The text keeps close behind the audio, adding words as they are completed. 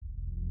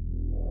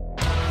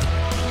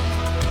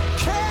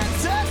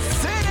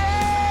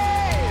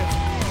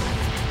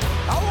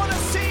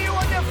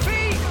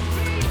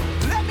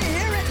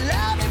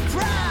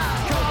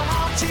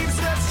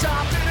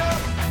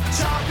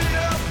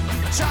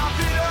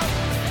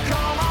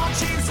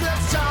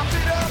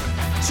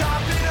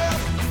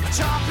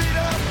chop it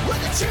up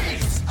with the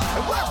Chiefs,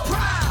 and we're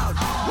proud.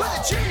 We're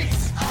the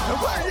Chiefs, and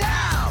we're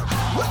loud.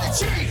 We're the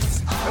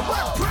Chiefs, and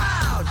we're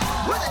proud.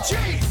 We're the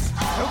Chiefs,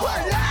 and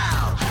we're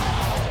loud.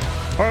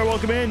 All right,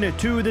 welcome in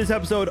to this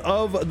episode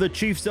of the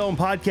Chiefs Zone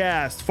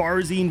podcast.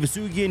 Farzin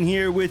Vousoughian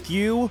here with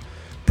you,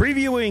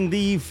 previewing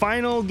the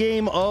final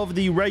game of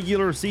the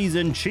regular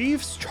season.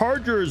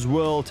 Chiefs-Chargers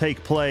will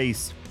take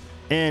place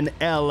in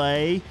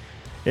LA.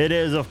 It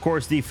is, of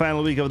course, the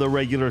final week of the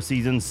regular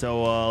season,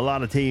 so a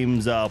lot of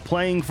teams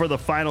playing for the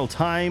final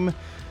time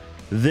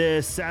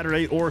this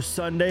Saturday or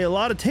Sunday. A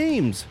lot of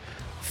teams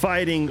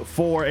fighting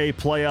for a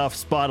playoff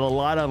spot, a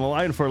lot on the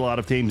line for a lot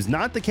of teams.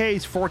 Not the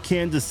case for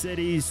Kansas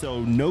City, so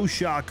no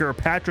shocker.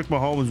 Patrick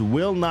Mahomes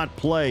will not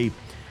play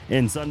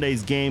in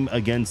Sunday's game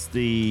against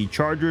the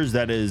Chargers.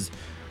 That is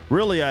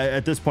really,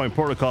 at this point,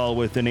 protocol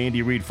with an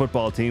Andy Reid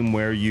football team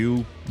where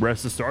you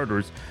rest the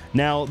starters.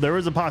 Now, there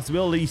is a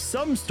possibility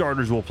some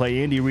starters will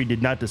play. Andy Reid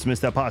did not dismiss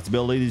that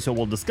possibility, so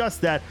we'll discuss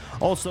that.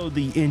 Also,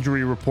 the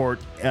injury report,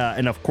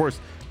 and of course,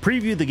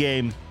 preview the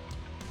game,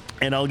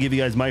 and I'll give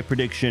you guys my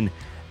prediction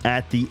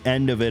at the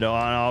end of it.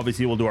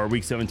 Obviously, we'll do our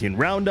Week 17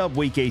 roundup,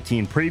 Week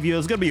 18 preview.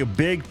 It's going to be a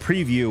big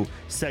preview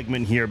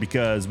segment here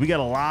because we got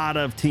a lot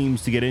of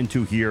teams to get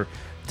into here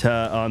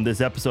on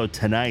this episode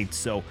tonight,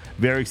 so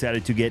very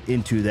excited to get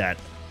into that.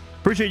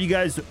 Appreciate you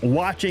guys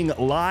watching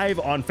live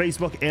on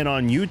Facebook and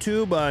on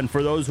YouTube, and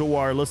for those who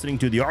are listening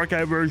to the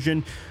archive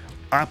version,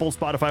 Apple,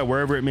 Spotify,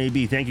 wherever it may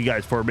be, thank you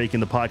guys for making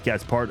the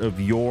podcast part of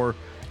your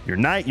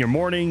night, your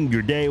morning,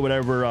 your day,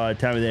 whatever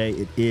time of day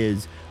it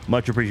is.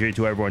 Much appreciated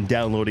to everyone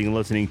downloading and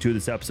listening to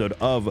this episode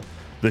of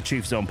the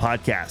Chiefs Zone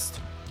podcast.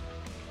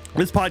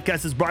 This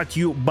podcast is brought to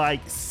you by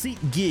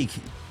SeatGeek.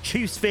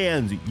 Chiefs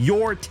fans,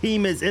 your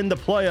team is in the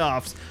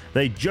playoffs.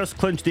 They just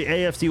clinched the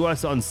AFC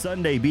West on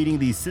Sunday, beating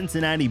the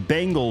Cincinnati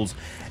Bengals.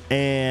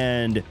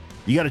 And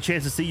you got a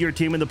chance to see your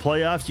team in the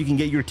playoffs. You can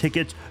get your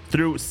tickets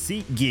through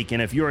SeatGeek.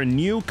 And if you're a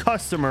new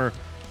customer,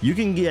 you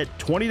can get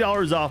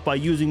 $20 off by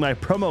using my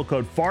promo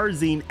code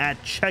Farzin at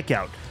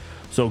checkout.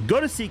 So go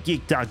to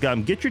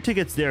SeatGeek.com, get your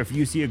tickets there. If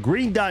you see a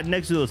green dot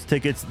next to those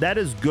tickets, that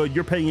is good.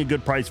 You're paying a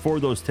good price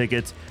for those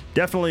tickets.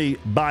 Definitely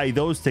buy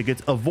those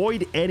tickets.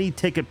 Avoid any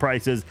ticket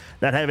prices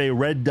that have a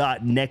red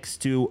dot next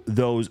to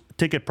those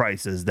ticket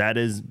prices. That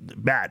is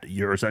bad.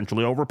 You're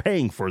essentially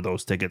overpaying for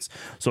those tickets.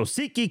 So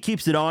SeatGeek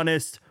keeps it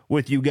honest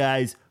with you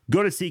guys.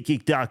 Go to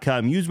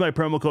SeatGeek.com. Use my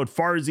promo code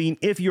Farzin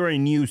if you're a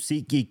new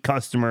SeatGeek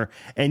customer,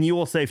 and you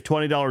will save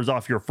 $20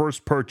 off your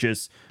first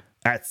purchase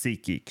at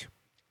SeatGeek.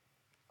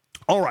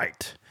 All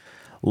right,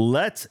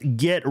 let's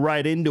get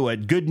right into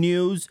it. Good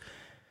news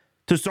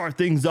to start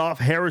things off.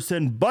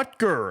 Harrison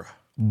Butker,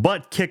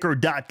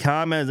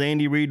 buttkicker.com, as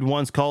Andy Reid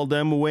once called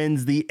them,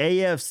 wins the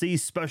AFC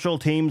Special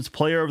Teams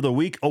Player of the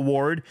Week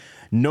award.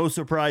 No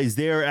surprise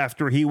there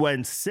after he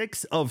went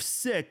 6 of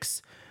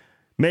 6,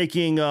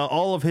 making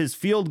all of his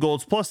field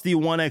goals plus the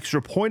one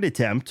extra point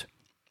attempt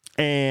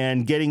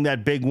and getting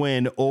that big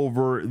win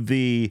over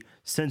the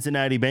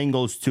Cincinnati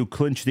Bengals to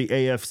clinch the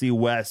AFC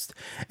West.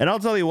 And I'll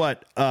tell you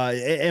what,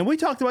 and we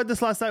talked about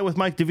this last night with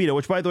Mike DeVito,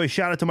 which, by the way,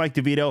 shout out to Mike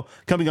DeVito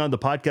coming on the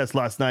podcast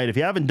last night. If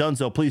you haven't done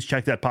so, please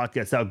check that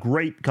podcast out.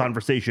 Great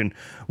conversation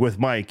with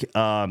Mike,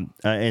 and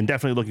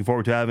definitely looking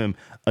forward to having him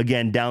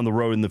again down the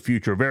road in the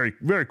future. Very,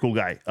 very cool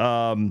guy.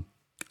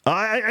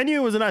 I knew he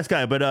was a nice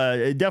guy, but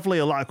definitely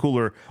a lot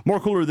cooler, more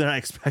cooler than I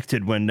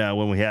expected when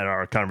we had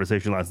our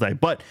conversation last night.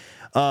 But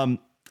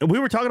we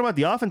were talking about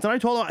the offense, and I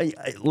told him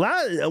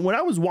when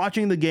I was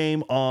watching the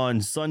game on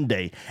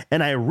Sunday,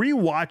 and I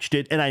rewatched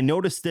it, and I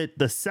noticed it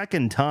the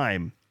second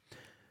time.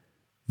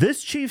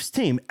 This Chiefs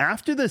team,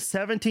 after the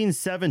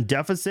 17-7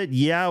 deficit,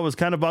 it was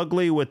kind of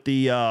ugly with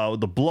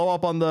the blow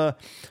up on the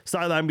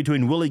sideline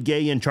between Willie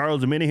Gay and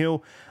Charles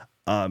Omenihu,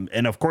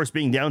 and of course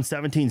being down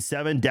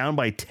 17-7, down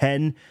by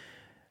 10.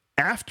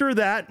 After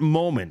that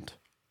moment,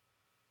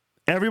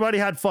 everybody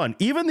had fun.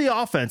 Even the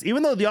offense,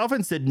 even though the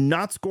offense did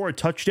not score a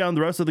touchdown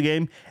the rest of the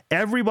game,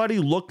 everybody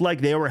looked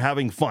like they were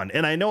having fun.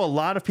 And I know a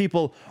lot of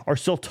people are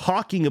still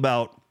talking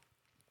about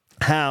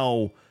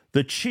how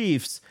the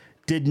Chiefs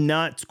did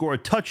not score a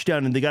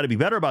touchdown and they got to be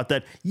better about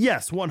that.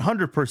 Yes,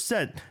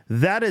 100%.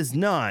 That is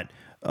not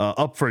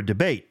up for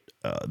debate.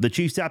 The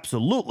Chiefs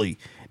absolutely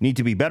need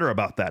to be better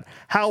about that.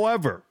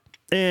 However,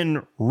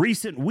 in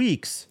recent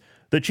weeks,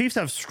 the Chiefs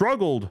have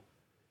struggled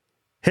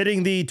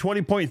hitting the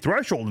 20-point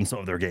threshold in some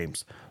of their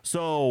games.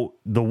 So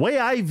the way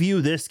I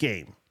view this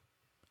game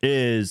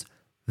is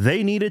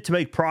they needed to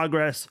make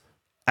progress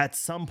at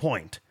some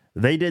point.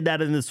 They did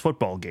that in this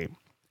football game.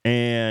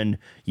 And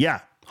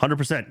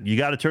 100%. You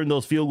got to turn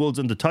those field goals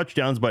into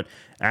touchdowns. But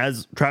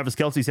as Travis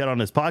Kelce said on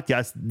his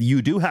podcast,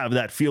 you do have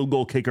that field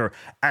goal kicker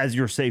as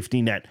your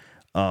safety net.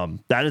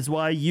 That is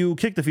why you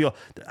kick the field.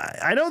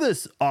 I know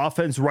this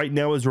offense right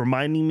now is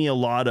reminding me a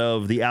lot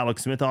of the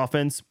Alex Smith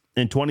offense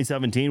in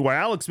 2017, where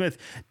Alex Smith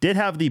did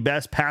have the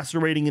best passer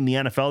rating in the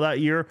NFL that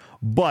year,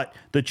 but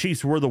the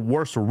Chiefs were the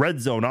worst red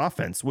zone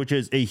offense, which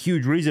is a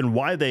huge reason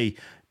why they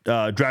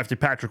drafted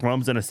Patrick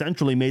Mahomes and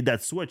essentially made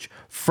that switch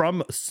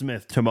from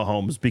Smith to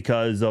Mahomes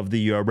because of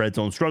the red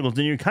zone struggles.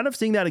 And you're kind of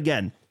seeing that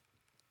again.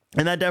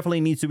 And that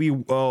definitely needs to be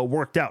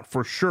worked out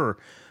for sure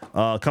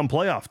come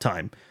playoff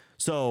time.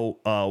 So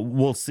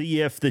we'll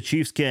see if the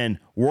Chiefs can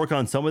work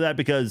on some of that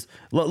because,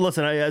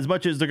 listen, as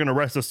much as they're going to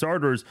rest the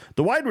starters,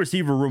 the wide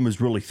receiver room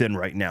is really thin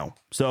right now.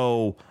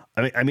 So,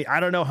 I mean, I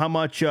don't know how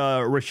much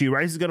Rashee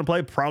Rice is going to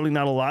play. Probably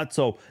not a lot.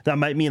 So that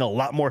might mean a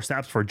lot more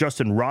snaps for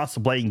Justin Ross.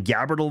 Blaine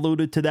Gabbert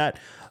alluded to that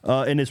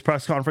in his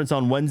press conference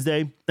on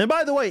Wednesday. And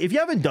by the way, if you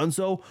haven't done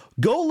so,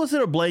 go listen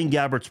to Blaine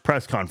Gabbert's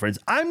press conference.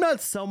 I'm not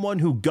someone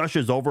who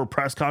gushes over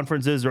press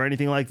conferences or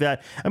anything like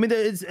that. I mean,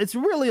 it's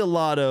really a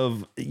lot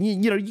of,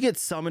 you get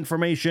some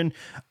information,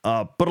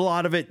 but a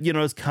lot of it,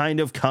 is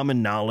kind of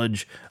common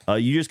knowledge.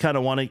 You just kind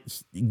of want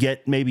to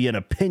get maybe an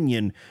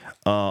opinion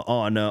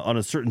on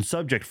a certain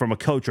subject from a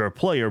coach or a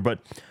player. But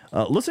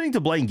listening to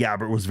Blaine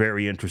Gabbert was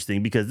very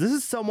interesting because this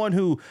is someone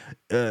who,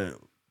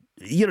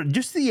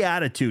 just the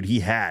attitude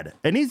he had.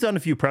 And he's done a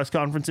few press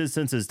conferences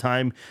since his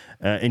time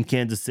in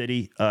Kansas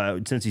City,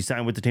 since he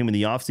signed with the team in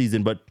the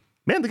offseason. But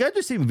man, the guy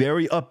just seemed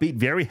very upbeat,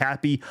 very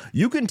happy.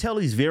 You can tell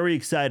he's very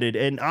excited.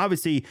 And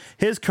obviously,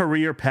 his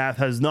career path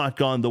has not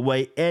gone the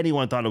way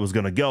anyone thought it was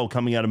going to go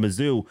coming out of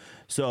Mizzou.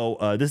 So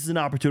this is an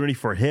opportunity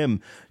for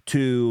him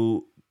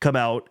to come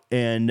out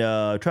and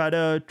try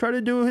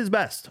to do his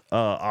best,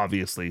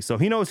 obviously. So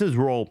he knows his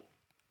role.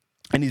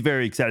 And he's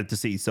very excited to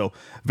see. So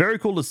very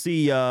cool to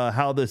see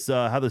how this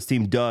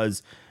team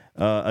does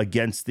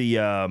against the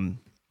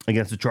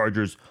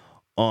Chargers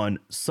on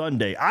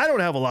Sunday. I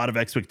don't have a lot of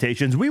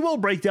expectations. We will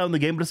break down the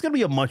game, but it's going to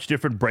be a much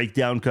different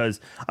breakdown because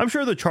I'm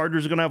sure the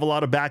Chargers are going to have a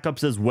lot of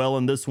backups as well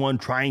in this one,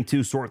 trying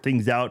to sort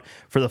things out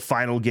for the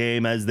final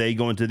game as they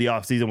go into the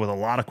offseason with a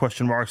lot of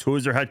question marks. Who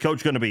is their head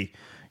coach going to be?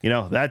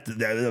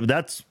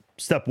 That's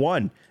step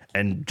one.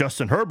 And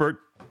Justin Herbert,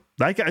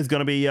 that guy's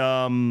going to be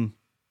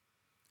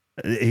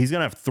he's going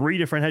to have 3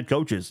 different head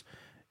coaches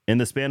in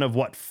the span of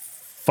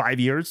 5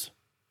 years.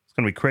 It's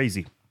going to be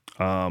crazy.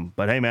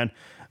 But hey, man,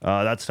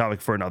 that's a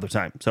topic for another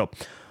time. So,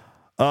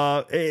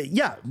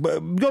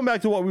 going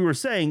back to what we were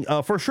saying,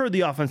 for sure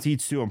the offense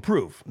needs to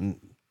improve.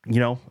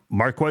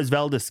 Marquez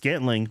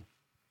Valdes-Scantling,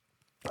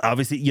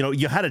 obviously,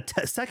 you had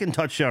a second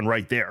touchdown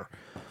right there,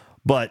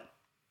 but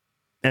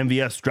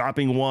MVS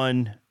dropping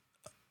one,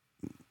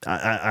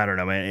 I don't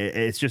know, man.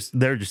 It's just,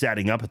 they're just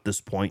adding up at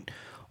this point.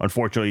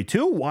 Unfortunately,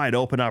 2 wide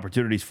open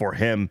opportunities for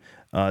him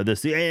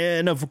this year.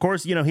 And of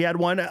course, he had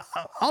one.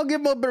 I'll give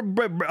him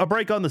a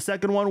break on the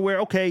second one where,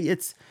 okay,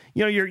 it's,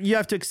 you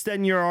have to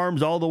extend your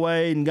arms all the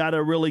way and got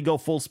to really go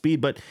full speed.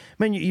 But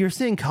man, you're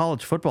seeing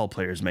college football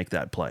players make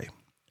that play.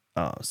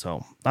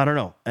 So I don't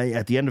know.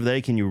 At the end of the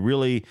day, can you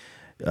really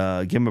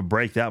give him a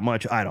break that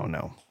much? I don't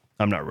know.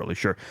 I'm not really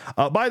sure.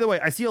 By the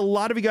way, I see a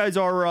lot of you guys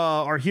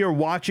are here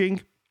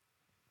watching.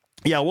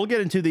 Yeah, we'll get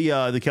into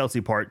the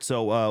Kelsey part.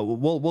 So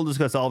we'll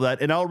discuss all of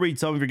that, and I'll read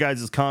some of your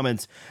guys'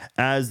 comments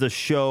as the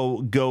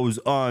show goes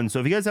on.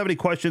 So if you guys have any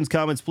questions,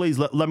 comments, please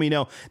let me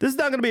know. This is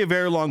not going to be a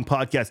very long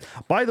podcast.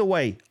 By the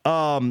way,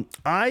 I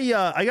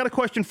got a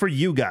question for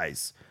you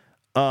guys.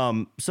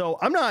 So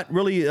I'm not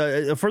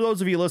really for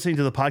those of you listening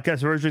to the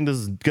podcast version, this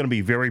is going to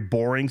be very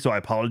boring. So I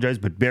apologize,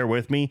 but bear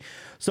with me.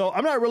 So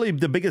I'm not really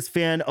the biggest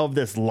fan of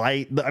this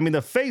light. I mean,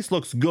 the face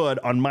looks good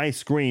on my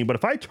screen, but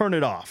if I turn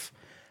it off,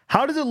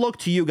 how does it look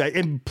to you guys?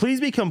 And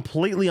please be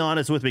completely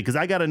honest with me because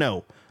I got to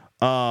know.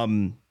 I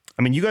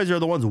mean, you guys are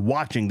the ones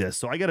watching this,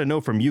 so I got to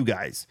know from you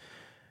guys.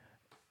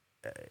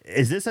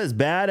 Is this as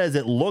bad as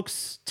it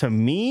looks to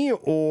me,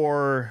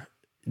 or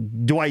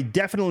do I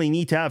definitely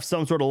need to have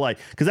some sort of light?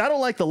 Because I don't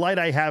like the light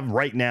I have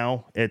right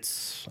now.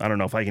 I don't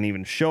know if I can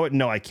even show it.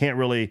 No, I can't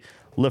really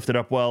lift it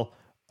up well.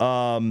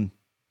 I'm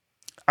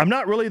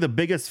not really the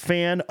biggest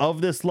fan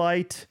of this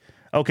light.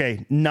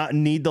 Okay, not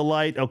need the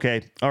light.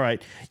 Okay, all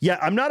right. Yeah,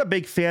 I'm not a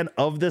big fan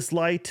of this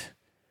light.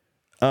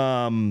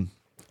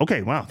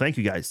 Okay, wow, thank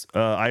you guys.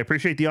 I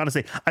appreciate the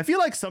honesty. I feel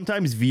like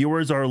sometimes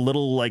viewers are a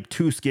little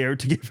too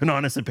scared to give an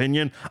honest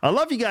opinion. I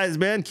love you guys,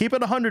 man. Keep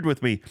it 100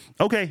 with me.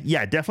 Okay,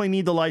 yeah, definitely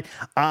need the light.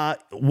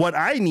 What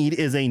I need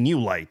is a new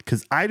light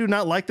because I do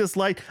not like this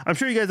light. I'm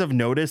sure you guys have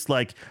noticed,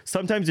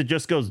 sometimes it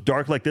just goes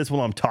dark like this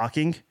while I'm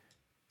talking.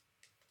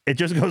 It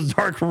just goes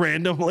dark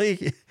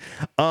randomly.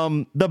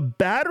 The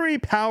battery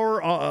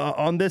power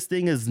on this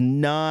thing is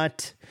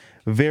not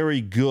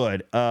very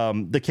good.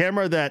 The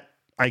camera that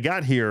I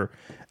got here,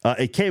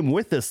 it came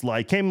with this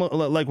light,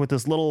 with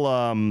this little,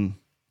 I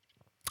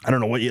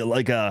don't know what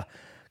a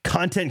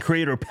content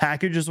creator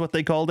package is what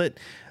they called it.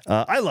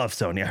 I love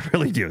Sony. I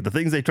really do. The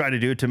things they try to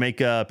do to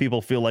make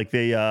people feel like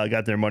they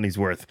got their money's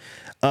worth.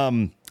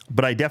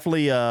 But I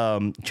definitely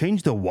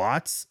changed the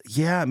watts.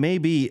 Yeah,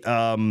 maybe.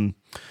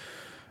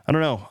 I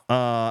don't know.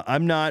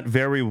 I'm not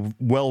very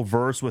well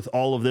versed with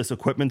all of this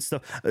equipment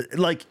stuff.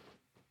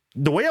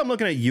 The way I'm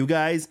looking at you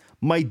guys,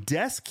 my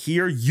desk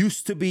here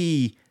used to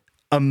be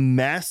a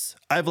mess.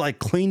 I've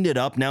cleaned it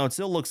up now. It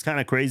still looks kind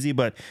of crazy,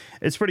 but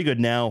it's pretty good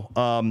now.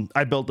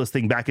 I built this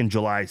thing back in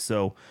July.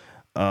 So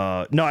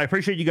no, I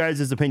appreciate you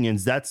guys'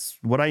 opinions. That's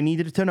what I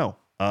needed to know.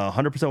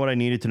 100% what I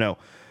needed to know.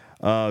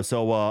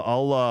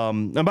 I'll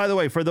and by the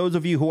way, for those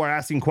of you who are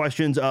asking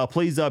questions,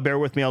 please bear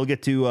with me. I'll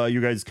get to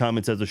your guys'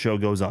 comments as the show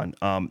goes on.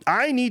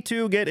 I need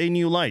to get a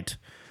new light.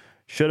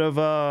 Should have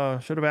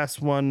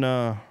asked one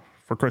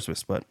for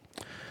Christmas, but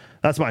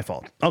that's my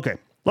fault. Okay,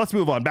 let's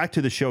move on back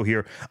to the show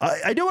here.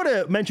 I do want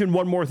to mention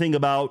one more thing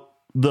about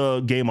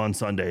the game on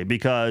Sunday,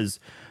 because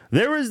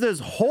there is this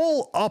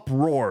whole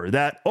uproar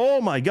that, oh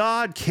my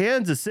God,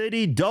 Kansas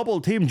City double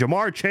team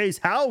Ja'Marr Chase.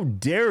 How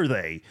dare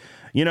they?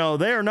 You know,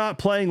 they are not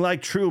playing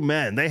like true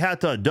men. They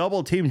had to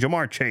double team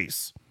Ja'Marr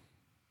Chase.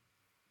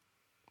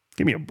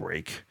 Give me a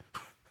break.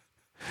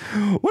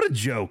 What a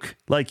joke.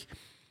 Like,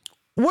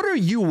 what are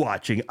you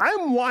watching?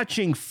 I'm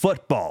watching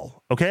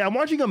football. Okay. I'm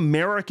watching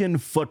American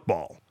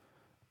football.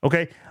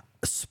 Okay.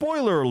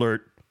 Spoiler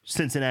alert,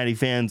 Cincinnati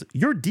fans,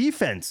 your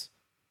defense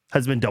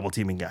has been double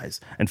teaming guys.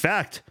 In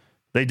fact,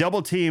 they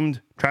double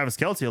teamed Travis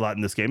Kelce a lot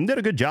in this game and did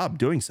a good job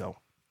doing so,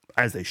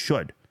 as they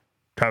should.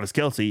 Travis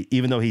Kelce,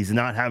 even though he's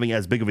not having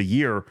as big of a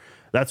year,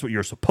 that's what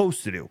you're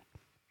supposed to do.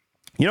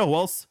 You know who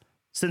else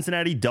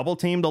Cincinnati double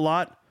teamed a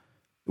lot?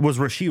 It was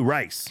Rashee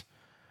Rice.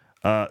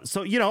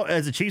 So, you know,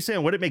 as a Chiefs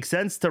fan, would it make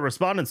sense to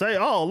respond and say,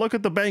 oh, look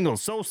at the Bengals,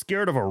 so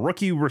scared of a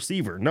rookie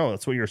receiver? No,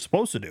 that's what you're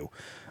supposed to do.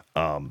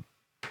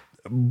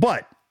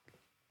 But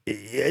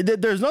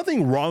there's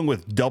nothing wrong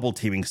with double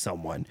teaming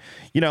someone.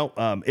 You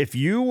know, if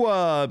you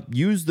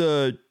use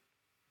the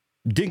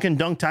dink and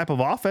dunk type of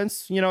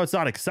offense, you know, it's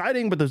not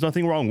exciting, but there's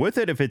nothing wrong with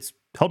it if it's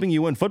helping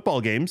you win football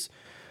games.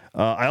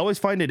 I always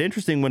find it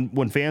interesting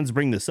when fans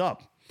bring this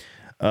up.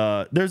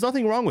 There's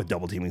nothing wrong with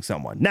double teaming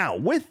someone. Now,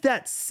 with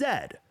that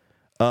said,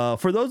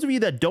 for those of you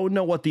that don't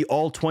know what the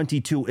All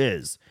 22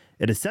 is,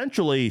 it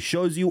essentially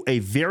shows you a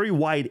very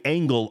wide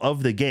angle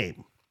of the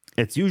game.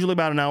 It's usually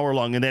about an hour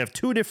long, and they have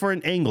two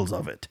different angles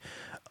of it,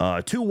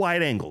 two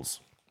wide angles.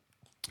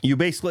 You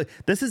basically,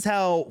 this is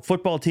how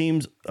football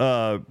teams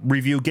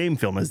review game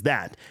film, is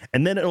that.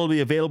 And then it'll be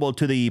available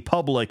to the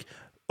public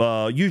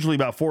usually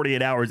about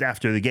 48 hours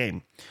after the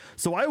game.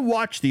 So I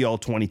watched the All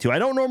 22. I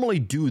don't normally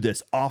do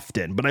this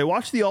often, but I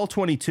watched the All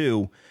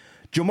 22.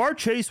 Ja'Marr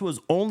Chase was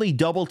only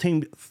double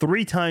teamed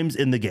 3 times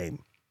in the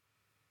game.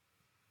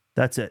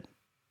 That's it.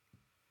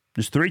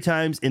 Just 3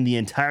 times in the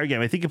entire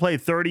game. I think he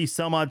played 30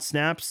 some odd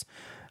snaps.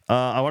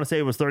 I want to say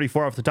it was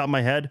 34 off the top of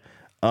my head.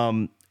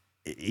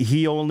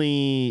 He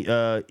only,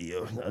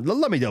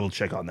 let me double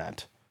check on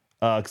that.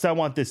 Cause I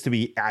want this to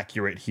be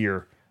accurate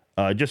here,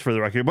 just for the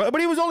record, but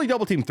he was only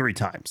double teamed 3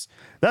 times.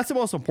 That's the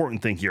most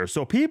important thing here.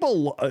 So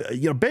people,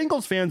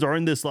 Bengals fans are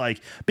in this, like,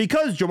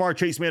 because Ja'Marr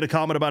Chase made a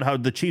comment about how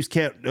the Chiefs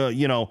can't,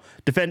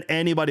 defend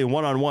anybody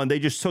one-on-one. They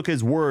just took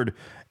his word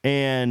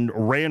and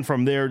ran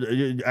from there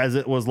as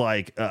it was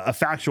like a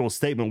factual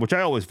statement, which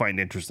I always find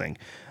interesting.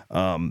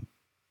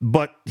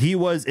 But he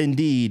was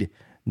indeed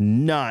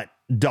not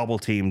double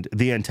teamed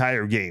the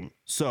entire game.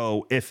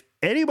 So if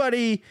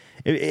anybody,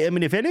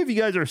 if any of you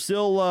guys are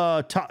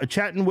still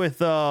chatting with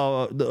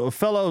the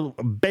fellow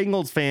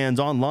Bengals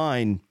fans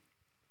online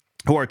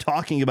who are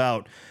talking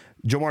about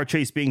Ja'Marr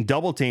Chase being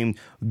double teamed,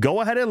 go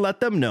ahead and let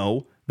them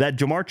know that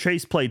Ja'Marr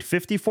Chase played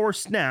 54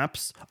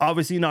 snaps.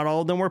 Obviously, not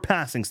all of them were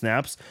passing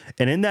snaps.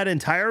 And in that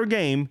entire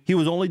game, he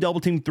was only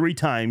double teamed 3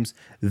 times.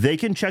 They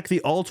can check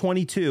the All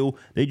 22.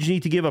 They just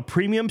need to give a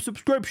premium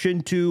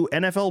subscription to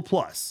NFL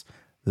Plus.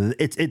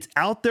 It's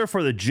out there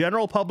for the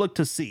general public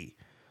to see.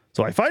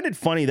 So I find it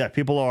funny that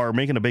people are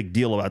making a big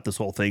deal about this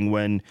whole thing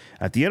when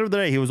at the end of the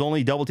day, he was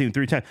only double teamed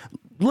 3 times.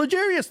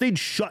 L'Jarius, they'd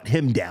shut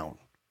him down.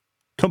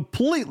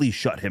 Completely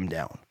shut him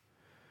down.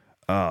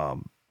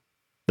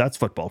 That's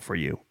football for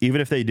you,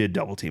 even if they did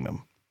double team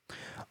him.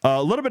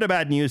 A little bit of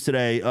bad news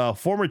today.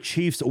 Former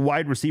Chiefs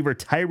wide receiver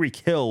Tyreek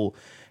Hill,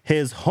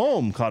 his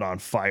home caught on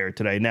fire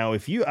today. Now,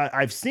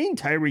 I've seen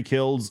Tyreek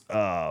Hill's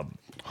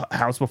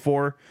house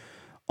before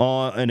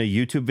in a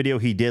YouTube video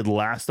he did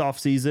last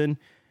offseason,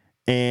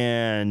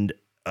 and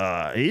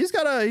he's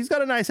got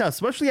a nice house,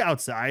 especially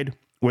outside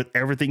with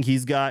everything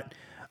he's got.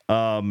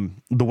 The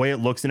way it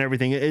looks and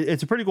everything,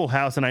 it's a pretty cool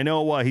house. And I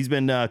know he's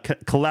been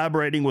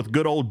collaborating with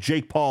good old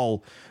Jake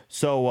Paul.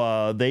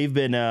 So they've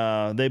been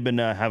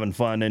having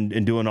fun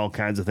and doing all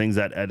kinds of things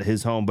at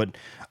his home. But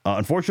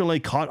unfortunately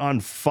caught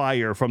on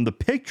fire. From the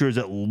pictures,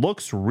 it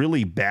looks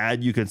really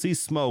bad. You can see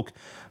smoke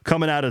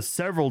coming out of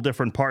several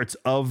different parts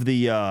of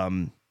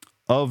the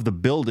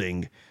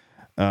building.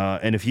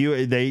 And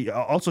they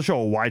also show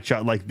a wide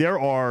shot. Like there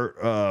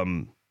are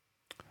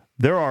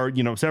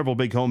several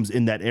big homes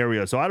in that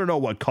area. So I don't know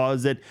what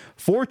caused it.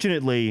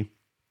 Fortunately,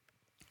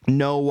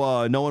 no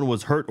one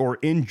was hurt or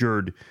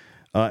injured.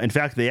 In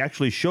fact, they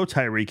actually show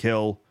Tyreek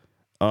Hill.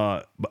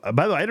 By the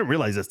way, I didn't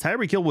realize this.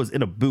 Tyreek Hill was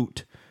in a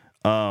boot.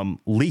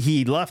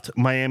 He left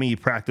Miami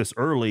practice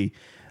early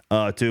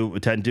to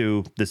attend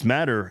to this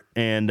matter.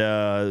 And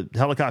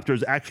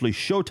helicopters actually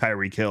show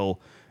Tyreek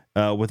Hill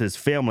with his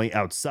family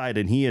outside,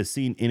 and he is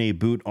seen in a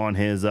boot on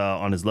his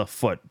left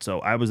foot. So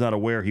I was not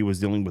aware he was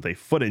dealing with a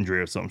foot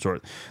injury of some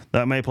sort.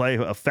 That may play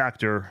a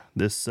factor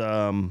this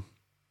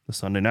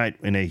Sunday night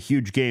in a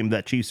huge game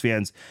that Chiefs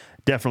fans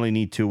definitely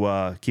need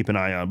to keep an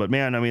eye on. But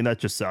man, I mean, that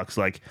just sucks.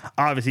 Like,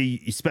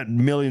 obviously you spent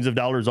millions of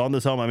dollars on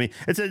this home. I mean,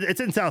 it's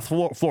in South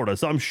Florida,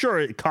 so I'm sure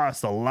it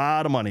costs a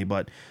lot of money,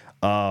 but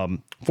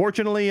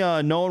fortunately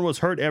no one was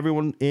hurt.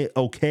 Everyone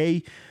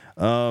okay.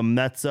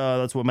 That's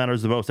what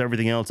matters the most.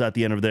 Everything else at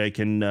the end of the day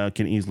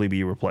can easily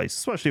be replaced,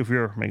 especially if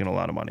you're making a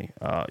lot of money.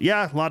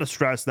 Yeah, a lot of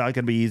stress, not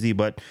gonna be easy,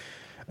 but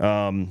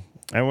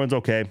everyone's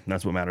okay.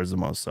 That's what matters the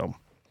most. So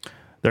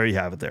there you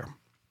have it there.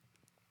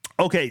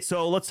 Okay,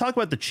 so let's talk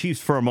about the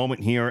Chiefs for a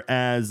moment here,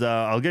 as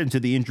I'll get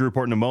into the injury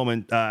report in a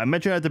moment. I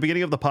mentioned at the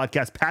beginning of the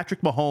podcast, Patrick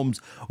Mahomes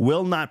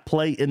will not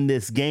play in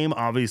this game.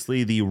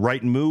 Obviously, the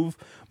right move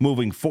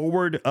moving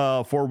forward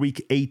for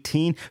Week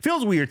 18.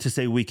 Feels weird to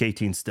say Week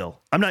 18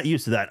 still. I'm not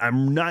used to that.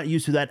 I'm not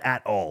used to that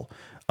at all.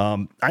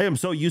 I am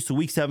so used to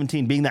Week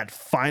 17 being that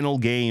final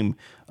game,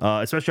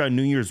 especially on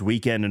New Year's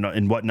weekend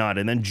and whatnot.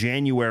 And then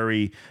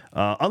January,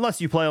 unless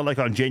you play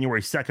on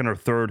January 2nd or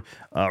 3rd,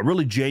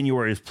 really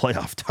January is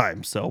playoff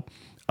time. So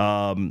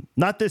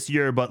not this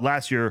year, but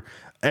last year,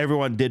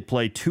 everyone did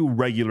play 2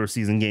 regular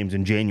season games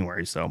in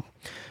January. So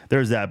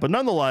there's that. But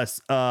nonetheless,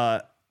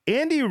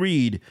 Andy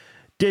Reid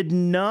did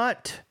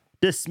not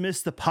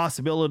dismiss the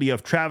possibility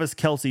of Travis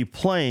Kelce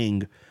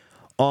playing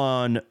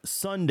on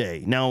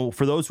Sunday. Now,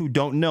 for those who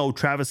don't know,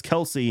 Travis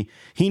Kelce,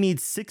 he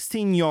needs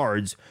 16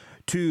 yards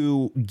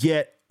to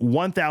get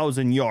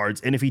 1,000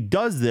 yards. And if he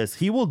does this,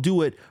 he will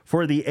do it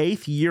for the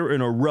 8th year in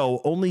a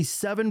row. Only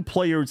 7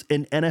 players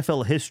in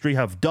NFL history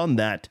have done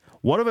that.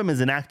 One of them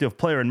is an active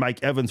player in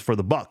Mike Evans for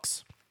the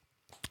Bucs.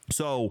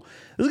 So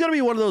this is going to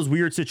be one of those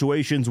weird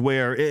situations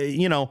where, I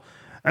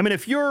mean,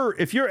 if you're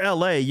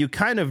LA, you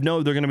kind of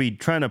know they're going to be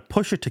trying to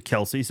push it to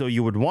Kelce. So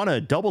you would want to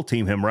double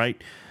team him,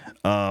 right?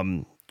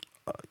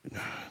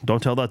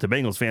 Don't tell that to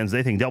Bengals fans.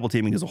 They think double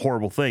teaming is a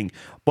horrible thing.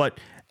 But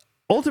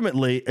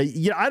ultimately,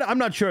 I'm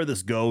not sure how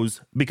this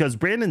goes, because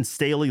Brandon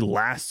Staley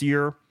last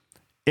year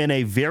in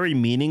a very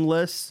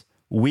meaningless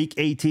Week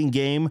 18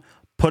 game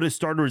put his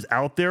starters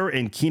out there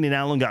and Keenan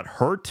Allen got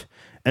hurt.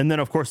 And then,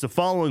 of course, the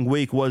following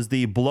week was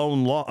the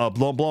blown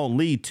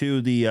lead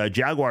to the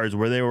Jaguars,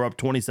 where they were up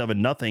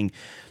 27-0.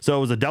 So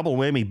it was a double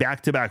whammy,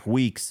 back-to-back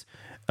weeks.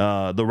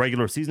 The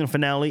regular season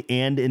finale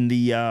and in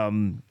the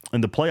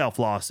playoff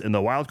loss in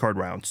the wild card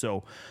round.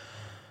 So,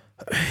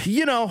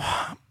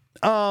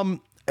 everyone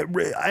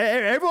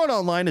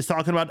online is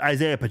talking about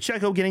Isaiah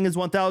Pacheco getting his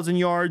 1,000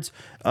 yards.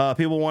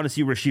 People want to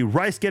see Rashee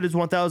Rice get his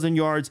 1,000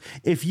 yards.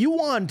 If you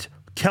want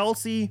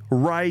Kelce,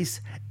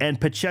 Rice,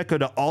 and Pacheco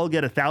to all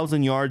get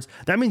 1,000 yards,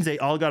 that means they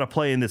all got to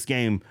play in this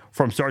game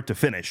from start to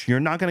finish. You're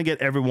not going to get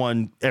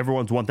everyone's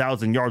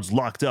 1,000 yards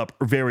locked up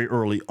very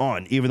early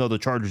on. Even though the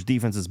Chargers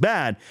defense is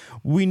bad,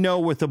 we know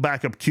with the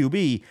backup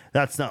QB,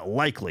 that's not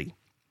likely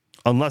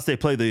unless they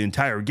play the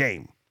entire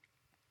game.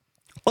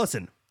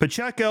 Listen,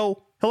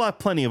 Pacheco, he'll have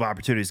plenty of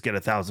opportunities to get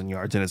 1,000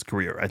 yards in his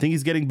career. I think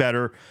he's getting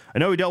better. I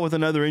know he dealt with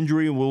another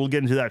injury, and we'll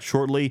get into that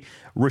shortly.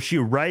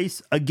 Rashee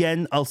Rice,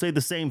 again, I'll say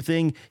the same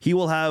thing. He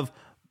will have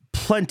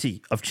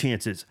plenty of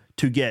chances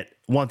to get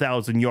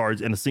 1,000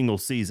 yards in a single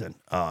season.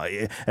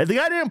 And the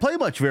guy didn't play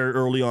much very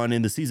early on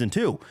in the season,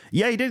 too.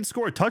 Yeah, he did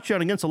score a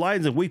touchdown against the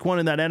Lions in Week 1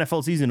 in that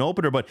NFL season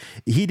opener, but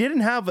he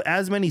didn't have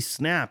as many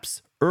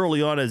snaps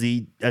early on as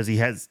he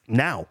has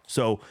now.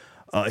 So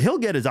he'll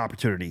get his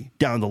opportunity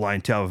down the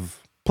line to have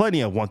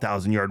plenty of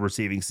 1,000-yard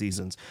receiving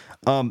seasons.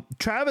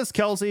 Travis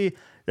Kelce,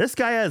 this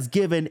guy has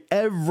given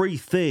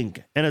everything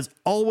and has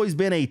always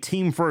been a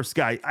team-first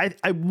guy.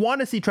 I want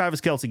to see Travis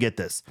Kelce get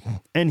this.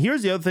 And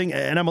here's the other thing,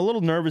 and I'm a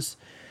little nervous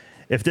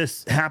if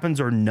this happens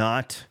or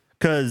not,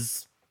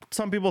 because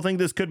some people think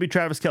this could be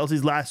Travis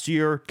Kelce's last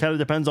year. Kind of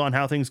depends on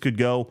how things could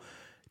go.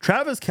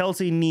 Travis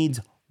Kelce needs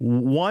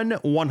one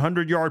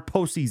 100-yard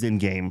postseason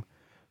game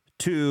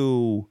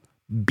to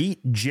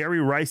beat Jerry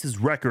Rice's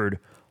record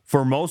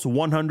for most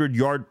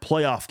 100-yard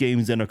playoff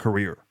games in a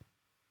career.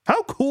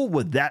 How cool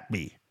would that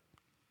be?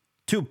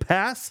 To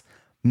pass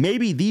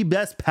maybe the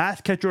best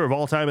pass catcher of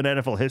all time in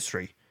NFL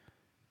history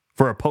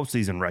for a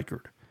postseason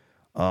record.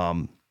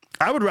 I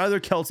would rather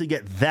Kelce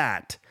get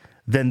that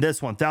than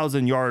this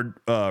 1,000-yard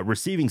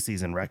receiving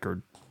season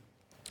record.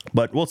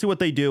 But we'll see what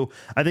they do.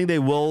 I think they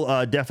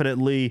will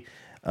definitely...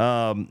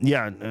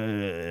 Kadarius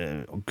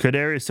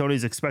Toney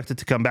is expected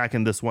to come back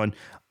in this one.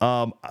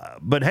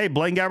 But hey,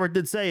 Blaine Gabbert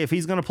did say if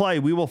he's going to play,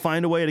 we will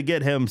find a way to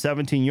get him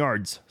 17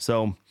 yards.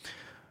 So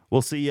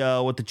we'll see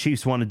what the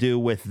Chiefs want to do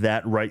with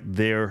that right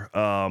there.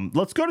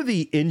 Let's go to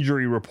the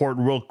injury report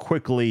real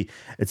quickly.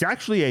 It's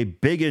actually a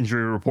big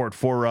injury report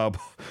for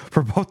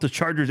both the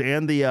Chargers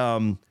and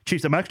the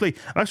Chiefs. I'm actually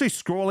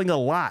scrolling a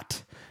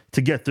lot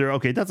to get there.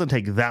 Okay, it doesn't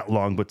take that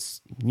long, but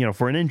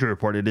for an injury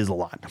report, it is a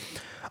lot.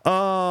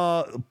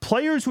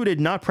 Players who did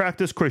not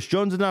practice: Chris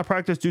Jones did not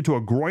practice due to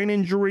a groin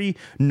injury,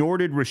 nor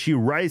did Rashee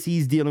Rice.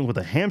 He's dealing with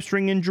a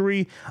hamstring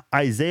injury.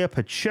 Isaiah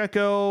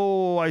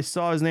Pacheco, I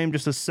saw his name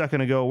just a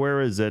second ago. Where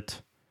is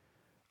it?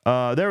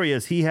 There he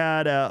is. He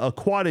had a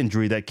quad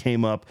injury that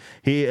came up.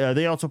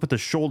 They also put the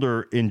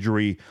shoulder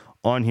injury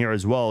on here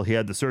as well. He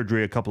had the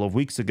surgery a couple of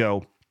weeks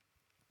ago.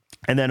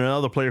 And then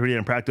another player who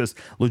didn't practice,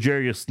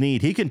 L'Jarius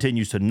Sneed, he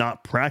continues to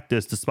not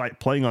practice despite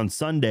playing on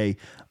Sunday.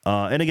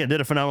 And again, did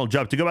a phenomenal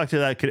job. To go back to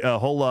that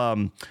whole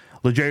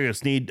L'Jarius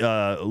Sneed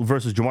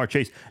versus Ja'Marr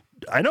Chase,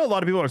 I know a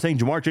lot of people are saying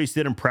Ja'Marr Chase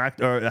didn't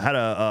practice or had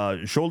a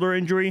shoulder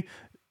injury.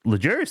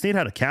 L'Jarius Sneed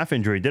had a calf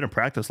injury, didn't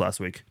practice last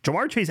week.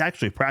 Ja'Marr Chase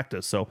actually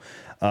practiced. So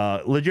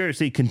L'Jarius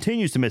Sneed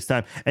continues to miss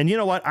time. And you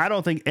know what? I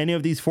don't think any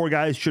of these four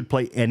guys should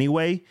play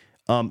anyway.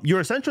 You're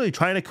essentially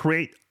trying to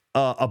create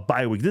a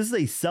bye week. This is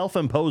a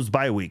self-imposed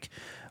bye week.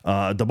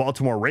 The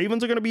Baltimore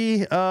Ravens are going to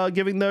be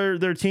giving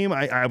their team,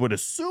 I would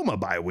assume, a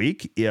bye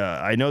week.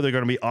 Yeah, I know they're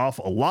going to be off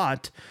a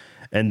lot,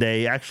 and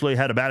they actually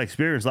had a bad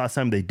experience last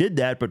time they did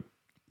that, but,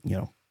 you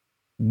know,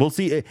 we'll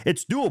see.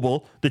 It's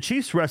doable. The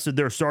Chiefs rested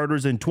their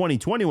starters in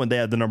 2020 when they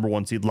had the number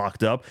 1 seed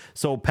locked up.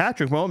 So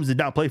Patrick Mahomes did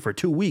not play for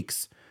 2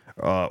 weeks,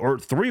 or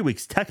 3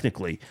 weeks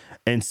technically,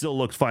 and still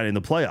looked fine in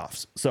the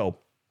playoffs. So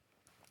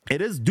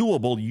it is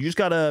doable. You just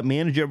got to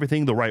manage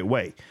everything the right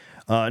way.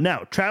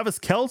 Now, Travis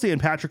Kelce and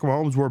Patrick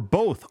Mahomes were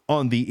both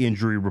on the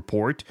injury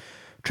report.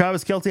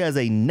 Travis Kelce has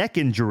a neck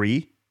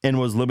injury and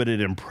was limited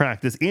in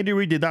practice. Andy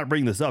Reid did not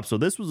bring this up, so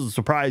this was a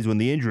surprise when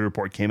the injury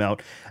report came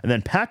out. And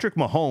then Patrick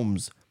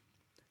Mahomes,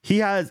 he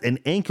has an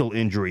ankle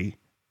injury,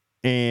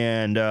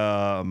 and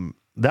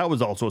that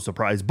was also a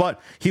surprise. But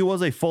he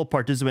was a full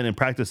participant in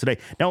practice today.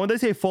 Now, when they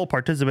say full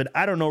participant,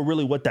 I don't know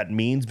really what that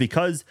means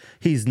because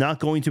he's not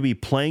going to be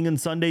playing in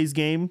Sunday's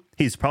game.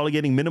 He's probably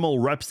getting minimal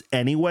reps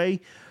anyway.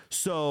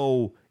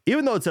 So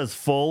even though it says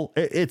full,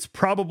 it's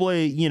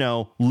probably, you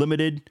know,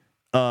 limited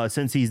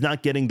since he's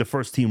not getting the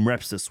first team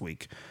reps this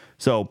week.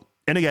 So,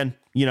 and again,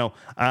 you know,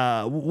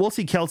 we'll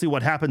see Kelce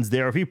what happens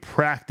there. If he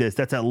practiced,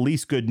 that's at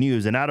least good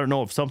news. And I don't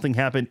know if something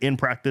happened in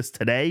practice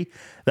today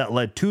that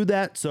led to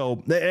that.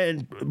 So,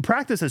 and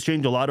practice has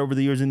changed a lot over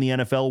the years in the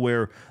NFL,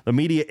 where the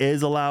media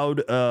was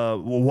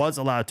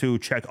allowed to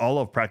check all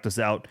of practice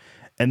out.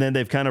 And then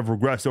they've kind of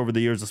regressed over the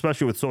years,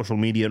 especially with social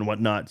media and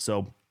whatnot.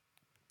 So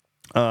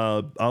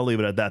I'll leave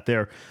it at that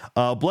there.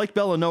 Blake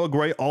Bell and Noah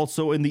Gray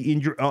also in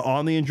the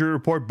on the injury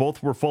report.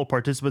 Both were full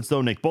participants,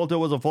 though. Nick Bolton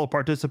was a full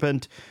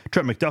participant.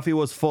 Trent McDuffie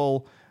was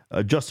full.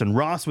 Justin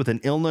Ross with an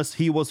illness,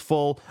 he was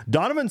full.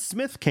 Donovan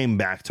Smith came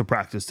back to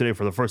practice today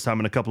for the first time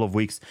in a couple of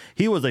weeks.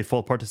 He was a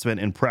full participant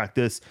in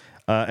practice.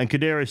 And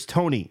Kadarius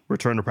Toney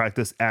returned to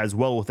practice as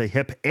well with a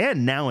hip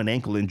and now an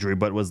ankle injury,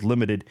 but was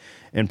limited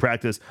in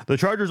practice. The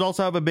Chargers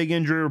also have a big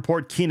injury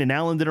report. Keenan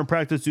Allen didn't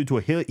practice due to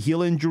a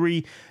heel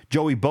injury.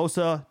 Joey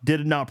Bosa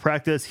did not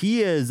practice.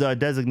 He is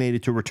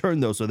designated to return,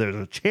 though, so there's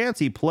a chance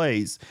he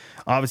plays.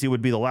 Obviously, it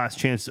would be the last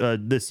chance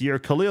this year.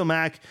 Khalil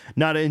Mack,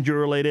 not injury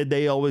related.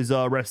 They always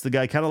rest the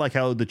guy, kind of like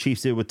how the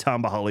Chiefs did with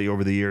Tom Bahali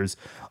over the years.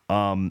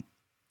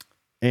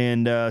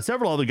 And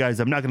several other guys.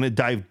 I'm not going to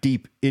dive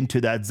deep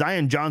into that.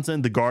 Zion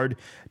Johnson, the guard,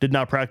 did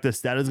not practice.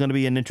 That is going to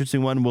be an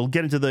interesting one. We'll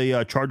get into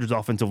the Chargers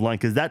offensive line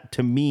because that,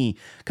 to me,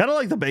 kind of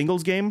like the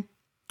Bengals game,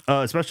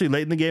 especially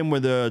late in the game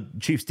where the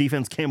Chiefs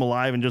defense came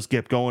alive and just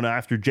kept going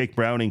after Jake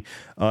Browning.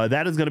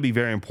 That is going to be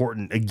very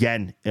important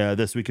again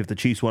this week if the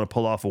Chiefs want to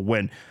pull off a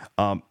win.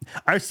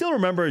 I still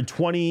remember in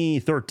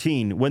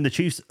 2013 when the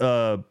Chiefs,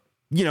 no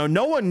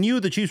one knew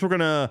the Chiefs were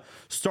going to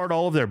start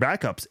all of their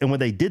backups. And when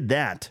they did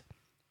that,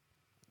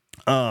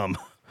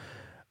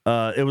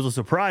 it was a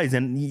surprise,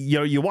 and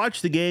you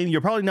watch the game,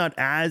 you're probably not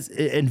as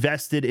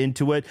invested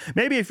into it.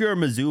 Maybe if you're a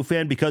Mizzou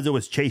fan because it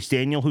was Chase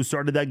Daniel who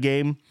started that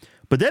game,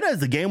 but then as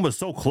the game was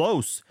so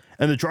close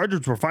and the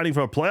Chargers were fighting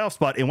for a playoff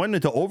spot and went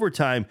into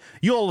overtime,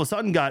 you all of a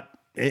sudden got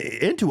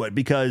into it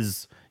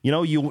because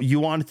you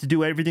wanted to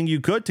do everything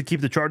you could to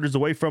keep the Chargers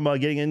away from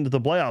getting into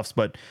the playoffs.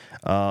 But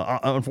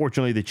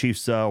unfortunately, the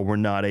Chiefs were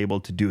not able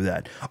to do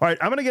that. All right,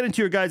 I'm going to get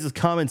into your guys'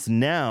 comments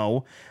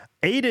now.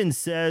 Aiden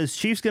says,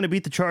 Chiefs going to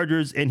beat the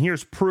Chargers, and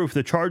here's proof.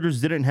 The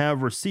Chargers didn't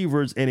have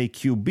receivers and a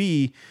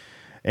QB,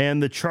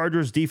 and the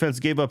Chargers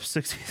defense gave up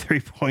 63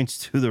 points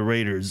to the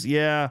Raiders.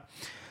 Yeah.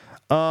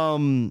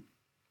 Listen,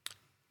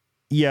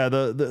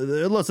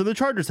 the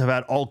Chargers have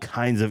had all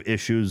kinds of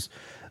issues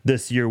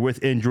this year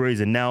with injuries,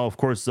 and now, of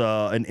course,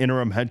 an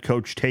interim head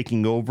coach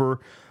taking over.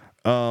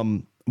 But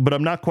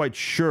I'm not quite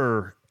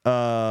sure.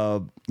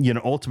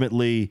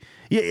 Ultimately,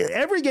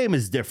 every game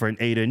is different,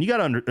 Aiden. You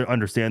got to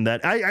understand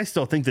that. I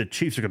still think the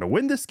Chiefs are going to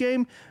win this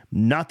game.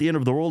 Not the end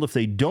of the world if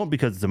they don't,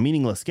 because it's a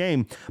meaningless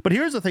game. But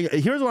here's the thing.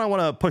 Here's what I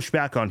want to push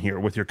back on here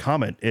with your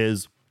comment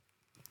is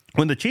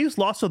when the Chiefs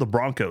lost to the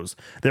Broncos,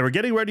 they were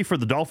getting ready for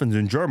the Dolphins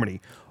in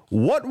Germany.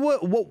 What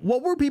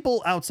were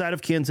people outside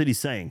of Kansas City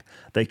saying?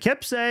 They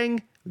kept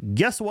saying,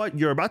 guess what?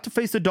 You're about to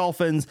face the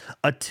Dolphins,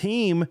 a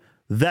team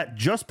that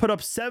just put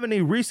up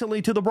 70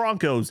 recently to the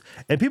Broncos.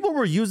 And people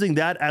were using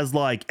that as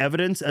like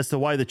evidence as to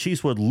why the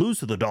Chiefs would lose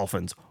to the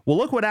Dolphins. Well,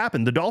 look what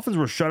happened. The Dolphins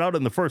were shut out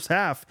in the first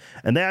half,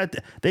 and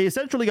they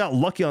essentially got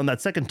lucky on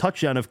that second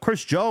touchdown. If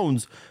Chris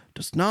Jones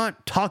does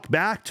not talk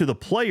back to the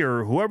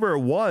player, whoever it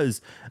was,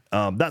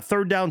 that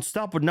third down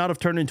stop would not have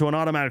turned into an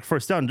automatic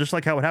first down, just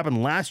like how it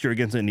happened last year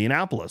against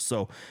Indianapolis.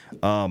 So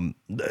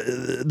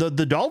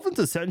the Dolphins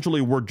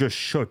essentially were just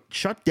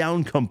shut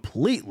down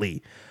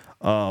completely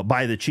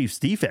by the Chiefs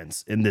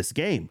defense in this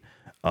game.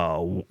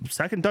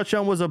 Second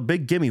touchdown was a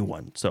big gimme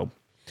one. So,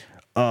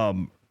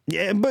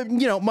 yeah, but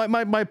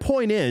my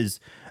point is,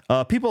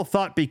 people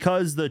thought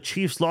because the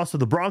Chiefs lost to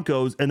the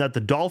Broncos and that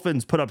the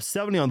Dolphins put up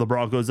 70 on the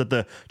Broncos, that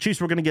the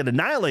Chiefs were going to get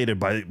annihilated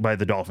by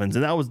the Dolphins.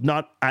 And that was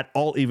not at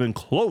all even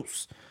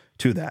close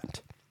to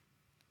that.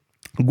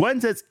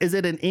 Gwen says, is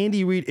it an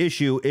Andy Reid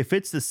issue if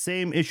it's the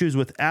same issues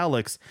with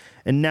Alex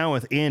and now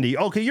with Andy?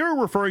 Okay, you're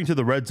referring to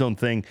the red zone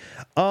thing.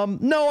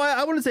 No,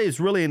 I wouldn't say it's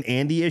really an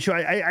Andy issue.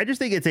 I just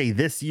think it's a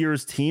this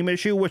year's team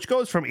issue, which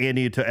goes from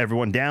Andy to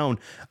everyone down.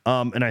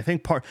 And I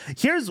think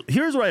here's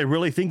what I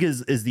really think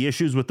is the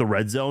issues with the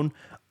red zone.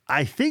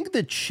 I think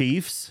the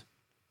Chiefs,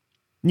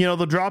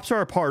 the drops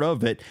are a part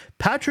of it.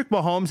 Patrick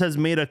Mahomes has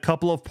made a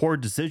couple of poor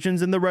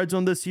decisions in the red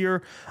zone this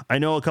year. I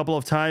know a couple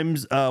of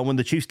times when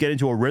the Chiefs get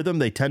into a rhythm,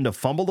 they tend to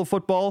fumble the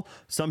football,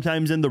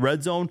 sometimes in the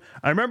red zone.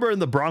 I remember in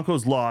the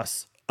Broncos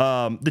loss,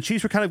 the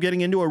Chiefs were kind of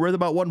getting into a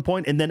rhythm at one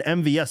point, and then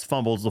MVS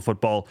fumbles the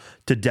football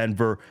to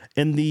Denver.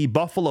 In the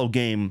Buffalo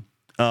game,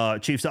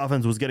 Chiefs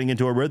offense was getting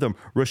into a rhythm.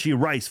 Rashee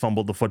Rice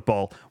fumbled the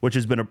football, which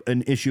has been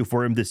an issue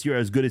for him this year,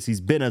 as good as he's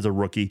been as a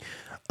rookie.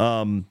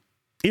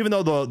 Even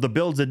though the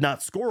Bills did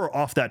not score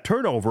off that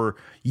turnover,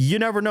 you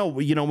never know.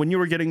 When you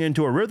were getting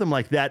into a rhythm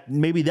like that,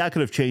 maybe that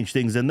could have changed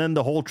things. And then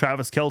the whole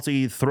Travis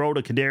Kelce throw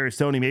to Kadarius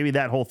Toney, maybe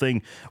that whole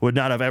thing would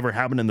not have ever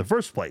happened in the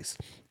first place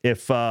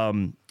if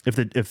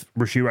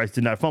Rashee Rice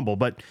did not fumble.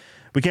 But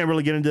we can't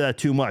really get into that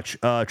too much.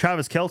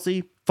 Travis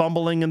Kelce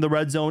fumbling in the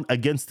red zone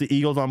against the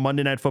Eagles on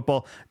Monday Night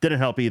Football didn't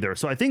help either.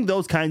 So I think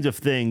those kinds of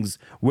things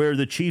where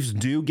the Chiefs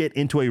do get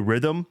into a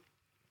rhythm,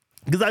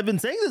 because I've been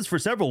saying this for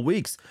several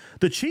weeks,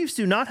 the Chiefs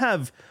do not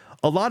have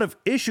a lot of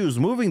issues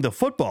moving the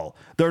football.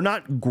 They're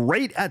not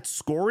great at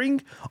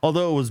scoring,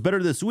 although it was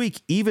better this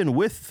week, even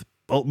with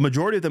a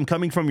majority of them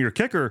coming from your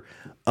kicker.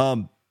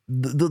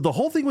 The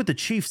whole thing with the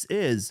Chiefs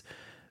is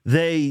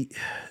they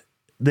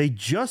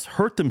just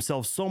hurt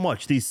themselves so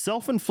much. These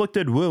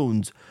self-inflicted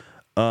wounds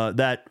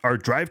that are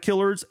drive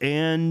killers,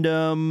 and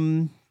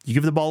you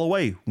give the ball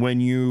away when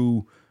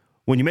you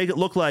make it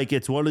look like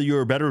it's one of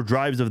your better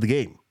drives of the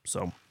game.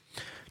 So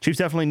Chiefs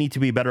definitely need to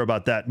be better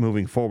about that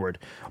moving forward.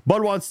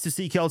 Bud wants to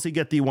see Kelce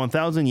get the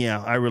 1,000.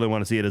 Yeah, I really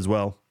want to see it as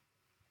well.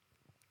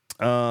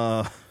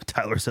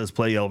 Tyler says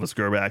play Elvis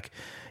Grbac.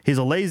 He's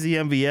a lazy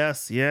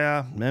MVS.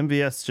 Yeah,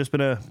 MVS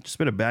just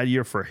been a bad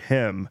year for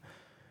him.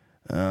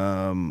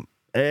 And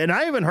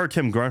I even heard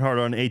Tim Grunhard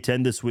on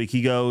A10 this week.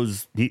 He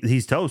goes,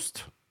 he's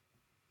toast.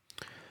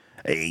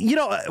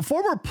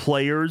 Former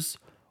players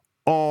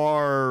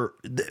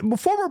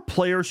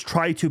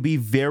try to be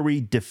very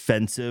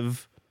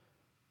defensive.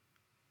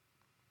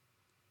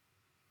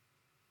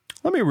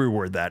 Let me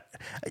reword that.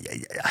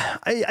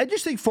 I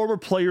just think former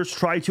players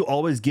try to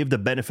always give the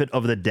benefit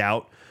of the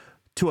doubt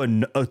to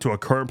a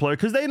current player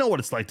because they know what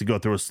it's like to go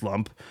through a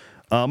slump.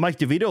 Mike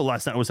DeVito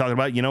last night was talking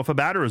about, if a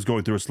batter is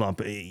going through a slump,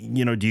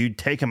 do you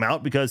take him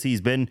out because he's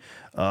been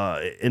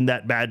in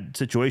that bad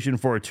situation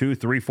for 2,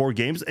 3, 4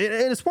 games?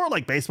 In a sport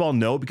like baseball,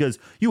 no, because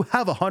you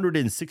have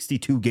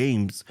 162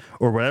 games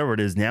or whatever it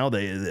is now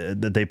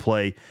that they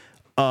play.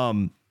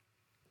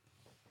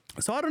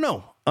 So I don't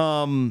know.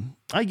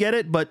 I get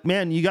it, but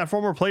man, you got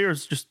former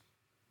players just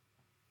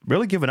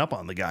really giving up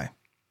on the guy.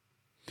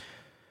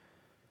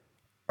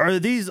 Are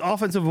these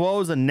offensive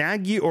woes a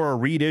Nagy or a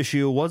Reid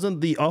issue?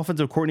 Wasn't the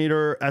offensive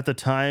coordinator at the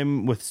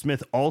time with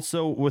Smith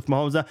also with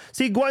Mahomes?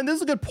 See, Gwen, this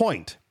is a good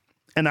point.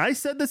 And I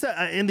said this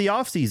in the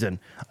offseason.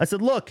 I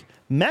said, look,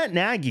 Matt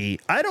Nagy,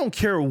 I don't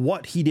care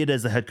what he did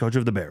as the head coach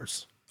of the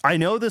Bears. I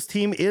know this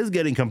team is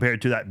getting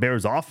compared to that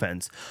Bears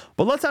offense,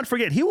 but let's not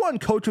forget, he won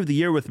Coach of the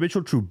Year with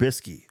Mitchell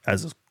Trubisky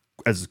as a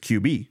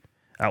QB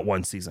at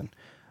one season.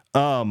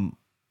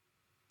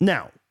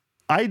 Now,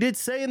 I did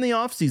say in the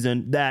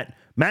offseason that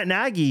Matt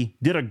Nagy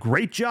did a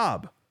great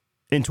job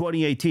in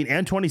 2018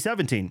 and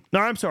 2017. No,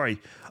 I'm sorry,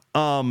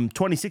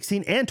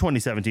 2016 and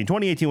 2017.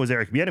 2018 was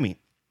Eric Bieniemy.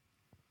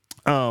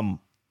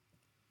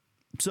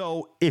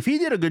 So if he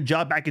did a good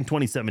job back in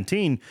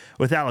 2017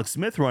 with Alex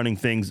Smith running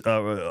things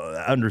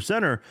under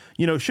center,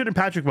 shouldn't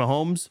Patrick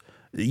Mahomes,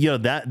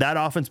 that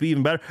offense be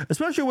even better,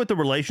 especially with the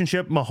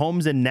relationship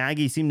Mahomes and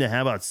Nagy seem to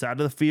have outside of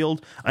the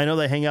field? I know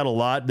they hang out a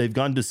lot. They've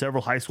gone to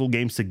several high school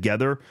games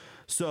together.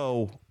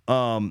 So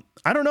I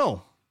don't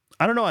know.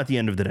 At the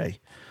end of the day,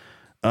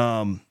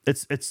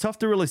 it's tough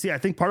to really see. I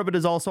think part of it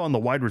is also on the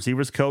wide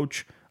receivers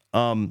coach.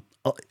 A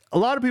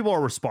lot of people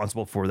are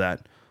responsible for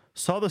that.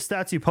 Saw the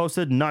stats you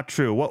posted. Not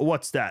true.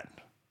 What stat?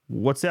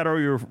 What stat are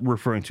you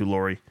referring to,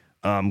 Lori?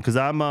 Because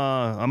I'm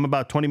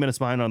about 20 minutes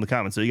behind on the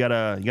comments, so you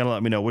gotta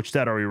let me know which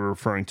stat are you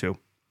referring to.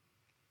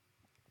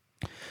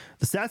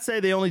 The stats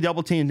say they only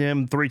double teamed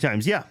him 3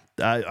 times. Yeah,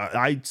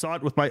 I saw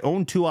it with my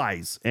own 2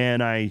 eyes,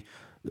 and I,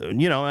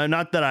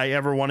 not that I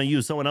ever want to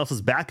use someone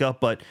else's backup,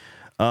 but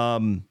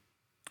and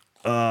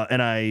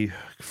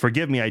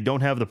forgive me, I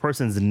don't have the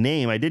person's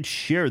name. I did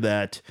share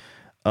that.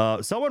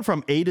 Someone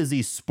from A to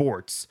Z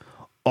Sports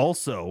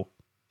also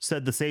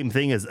said the same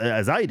thing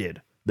as I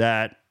did,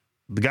 that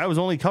the guy was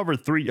only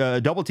covered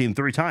double teamed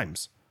 3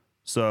 times.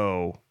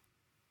 So,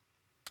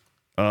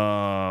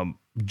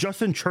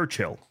 Justin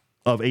Churchill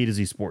of A to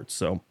Z Sports.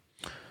 So,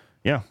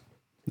 yeah,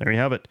 there you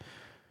have it.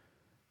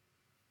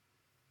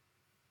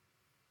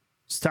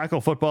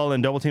 Tackle football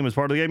and double team as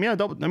part of the game. Yeah,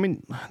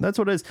 that's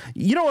what it is.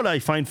 You know what I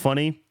find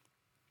funny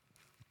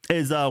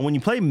is when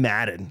you play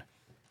Madden,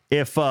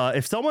 if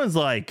someone's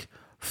like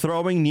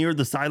throwing near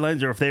the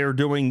sidelines, or if they are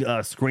doing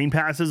screen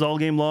passes all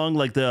game long,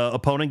 like the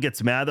opponent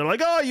gets mad, they're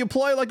like, "Oh, you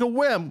play like a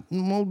wimp."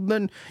 Well,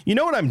 then you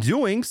know what I'm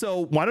doing,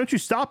 so why don't you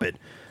stop it?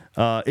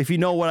 If you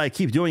know what I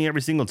keep doing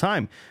every single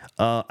time.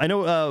 I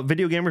know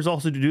video gamers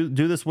also do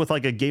this with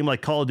like a game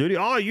like Call of Duty.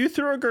 Oh, you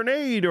threw a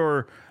grenade,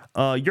 or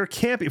you're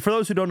camping. For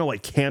those who don't know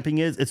what camping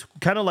is, it's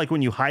kind of like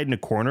when you hide in a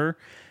corner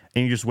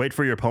and you just wait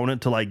for your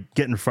opponent to like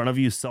get in front of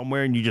you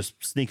somewhere and you just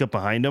sneak up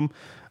behind them.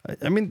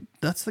 I mean,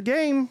 that's the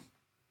game.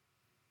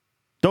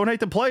 Don't hate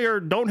the player.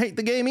 Don't hate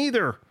the game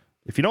either.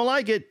 If you don't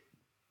like it,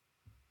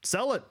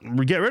 sell it.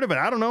 Get rid of it.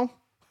 I don't know.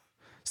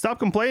 Stop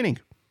complaining.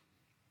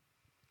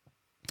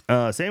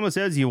 Samuel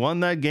says you won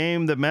that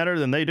game that mattered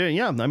and they didn't.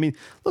 Yeah, I mean,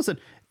 listen,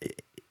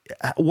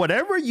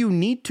 whatever you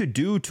need to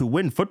do to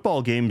win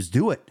football games,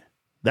 do it.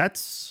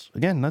 That's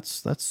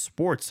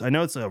sports. I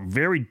know it's a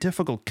very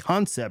difficult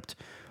concept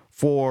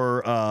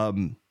for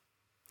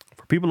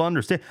people to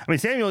understand. I mean,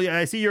 Samuel,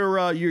 I see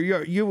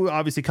you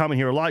obviously comment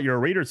here a lot. You're a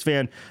Raiders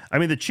fan. I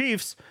mean, the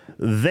Chiefs,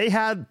 they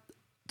had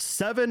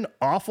 7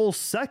 awful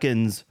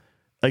seconds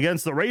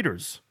against the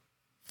Raiders.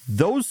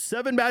 Those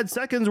 7 bad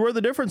seconds were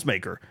the difference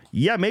maker.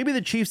 Yeah, maybe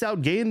the Chiefs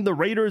outgained the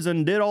Raiders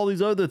and did all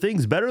these other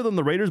things better than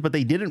the Raiders, but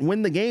they didn't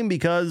win the game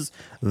because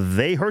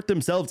they hurt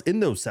themselves in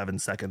those 7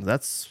 seconds.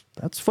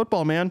 That's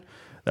football, man.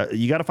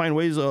 You got to find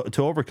ways to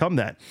overcome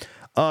that.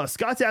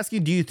 Scott's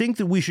asking, do you think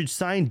that we should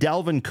sign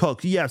Dalvin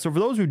Cook? Yeah, so for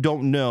those who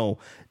don't know,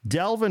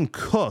 Dalvin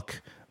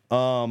Cook,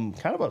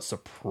 kind of a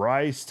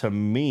surprise to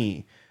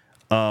me,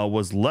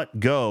 was let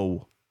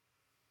go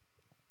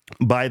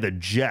by the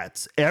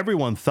Jets.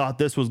 Everyone thought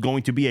this was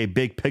going to be a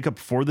big pickup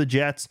for the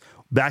Jets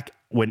back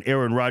when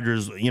Aaron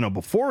Rodgers,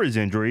 before his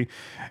injury.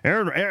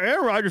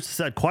 Aaron Rodgers has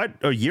had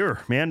quite a year,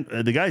 man.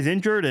 The guy's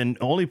injured and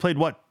only played,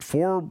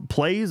 4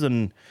 plays,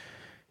 and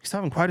he's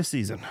having quite a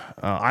season.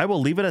 I will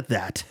leave it at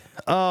that.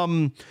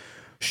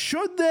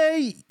 Should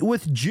they,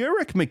 with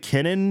Jerick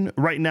McKinnon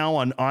right now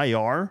on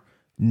IR,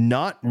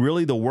 not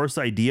really the worst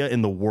idea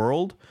in the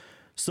world.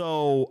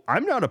 So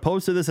I'm not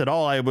opposed to this at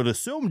all. I would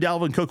assume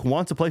Dalvin Cook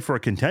wants to play for a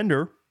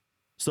contender.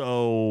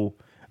 So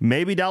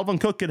maybe Dalvin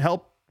Cook could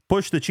help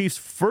push the Chiefs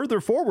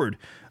further forward.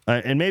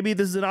 And maybe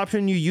this is an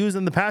option you use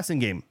in the passing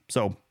game.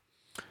 So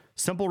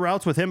simple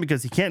routes with him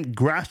because he can't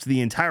grasp the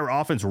entire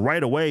offense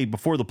right away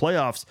before the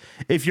playoffs.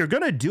 If you're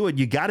going to do it,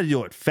 you got to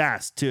do it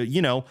fast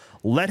to,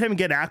 let him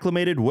get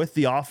acclimated with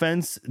the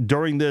offense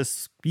during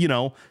this,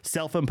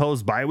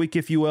 self-imposed bye week,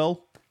 if you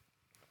will.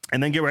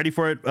 And then get ready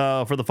for it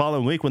for the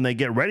following week when they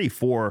get ready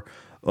for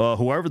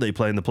whoever they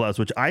play in the playoffs,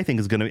 which I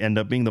think is going to end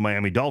up being the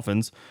Miami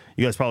Dolphins.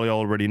 You guys probably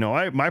already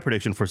know my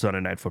prediction for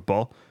Sunday Night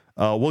Football.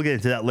 We'll get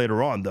into that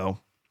later on, though.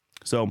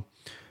 So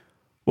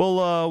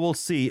we'll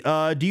see.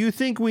 Do you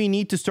think we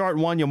need to start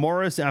Wanya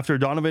Morris after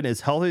Donovan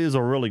is healthy? Is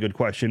a really good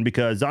question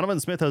because Donovan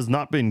Smith has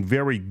not been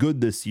very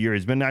good this year.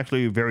 He's been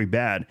actually very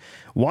bad.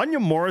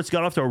 Wanya Morris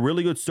got off to a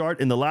really good start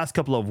in the last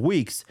couple of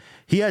weeks.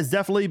 He has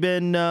definitely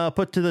been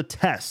put to the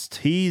test.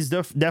 He's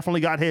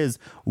definitely got his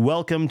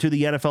welcome to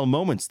the NFL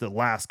moments the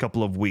last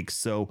couple of weeks.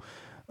 So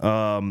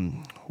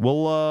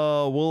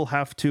we'll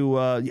have to.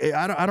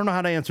 I don't know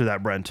how to answer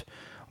that, Brent.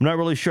 I'm not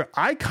really sure.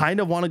 I kind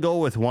of want to go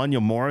with Wanya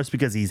Morris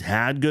because he's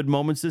had good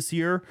moments this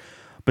year,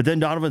 but then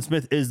Donovan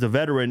Smith is the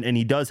veteran and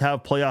he does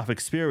have playoff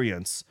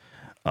experience.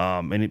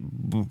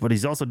 But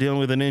he's also dealing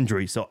with an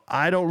injury. So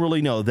I don't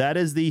really know. That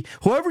is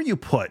whoever you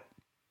put,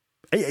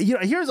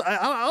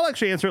 I'll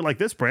actually answer it like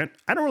this, Brent.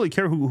 I don't really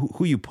care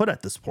who you put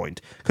at this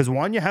point because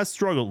Wanya has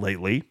struggled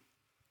lately.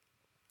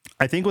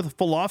 I think with a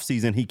full off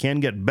season, he can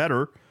get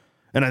better.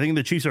 And I think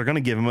the Chiefs are going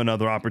to give him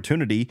another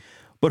opportunity,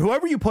 but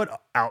whoever you put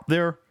out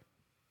there,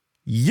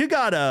 you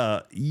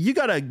gotta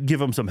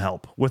give him some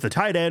help with a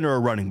tight end or a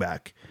running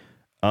back.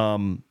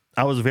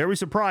 I was very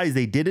surprised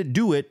they didn't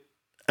do it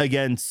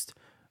against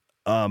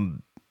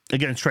Trey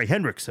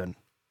Hendrickson.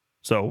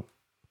 So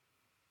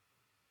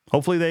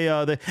hopefully they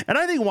and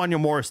I think Wanya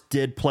Morris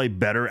did play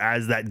better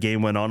as that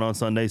game went on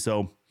Sunday.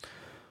 So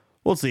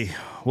we'll see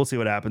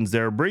what happens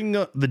there. Bring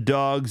the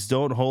dogs.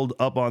 Don't hold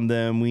up on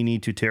them. We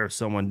need to tear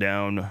someone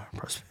down.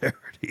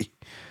 Prosperity.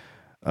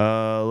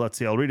 Let's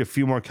see. I'll read a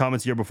few more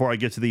comments here before I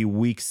get to the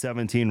Week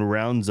 17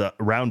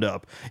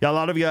 roundup. Yeah, a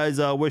lot of you guys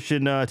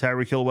wishing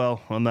Tyreek Hill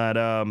well on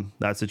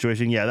that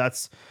situation. Yeah,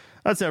 that's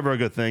never a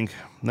good thing.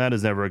 That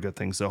is never a good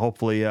thing. So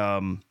hopefully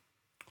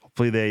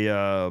they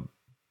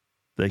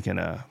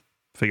can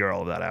figure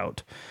all of that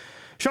out.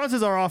 Sean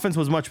says our offense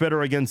was much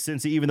better against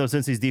Cincy, even though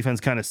Cincy's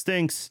defense kind of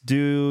stinks.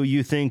 Do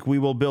you think we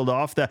will build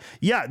off that?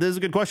 Yeah, this is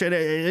a good question.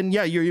 And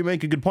yeah, you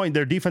make a good point.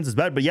 Their defense is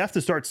bad, but you have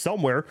to start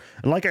somewhere.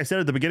 And like I said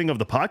at the beginning of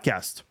the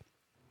podcast,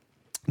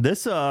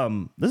 this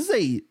is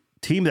a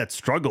team that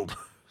struggled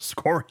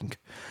scoring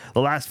the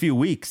last few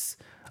weeks.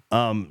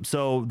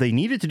 So they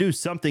needed to do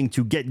something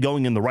to get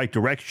going in the right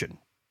direction.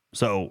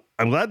 So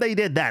I'm glad they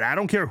did that. I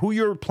don't care who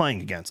you're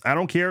playing against. I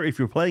don't care if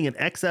you're playing an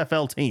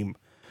XFL team,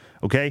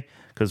 okay?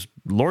 Because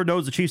Lord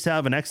knows the Chiefs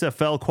have an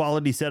XFL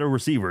quality set of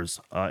receivers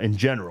in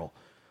general.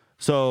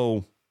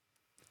 So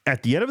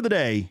at the end of the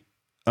day,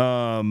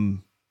 the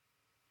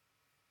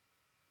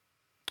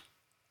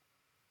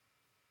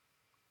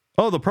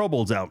Pro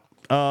Bowl's out.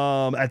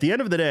 At the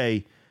end of the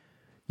day,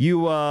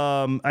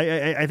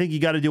 I think you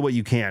got to do what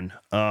you can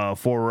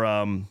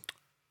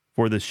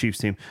for this Chiefs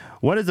team.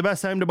 When is the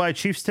best time to buy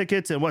Chiefs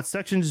tickets, and what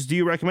sections do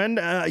you recommend?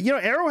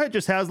 Arrowhead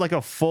just has like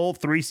a full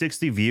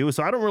 360 view,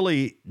 so I don't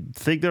really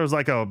think there's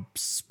like a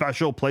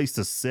special place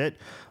to sit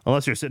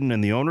unless you're sitting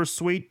in the owner's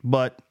suite.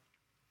 But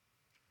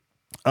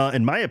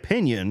in my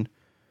opinion,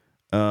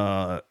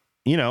 I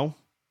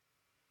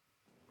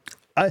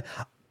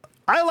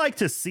like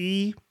to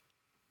see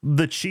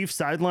the Chiefs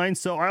sideline,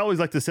 so I always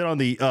like to sit on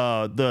the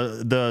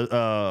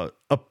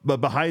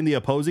behind the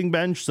opposing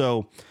bench.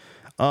 So,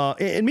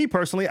 and me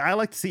personally, I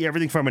like to see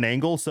everything from an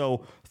angle.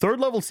 So, third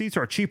level seats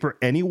are cheaper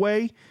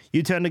anyway.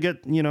 You tend to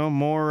get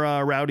more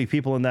rowdy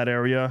people in that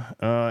area,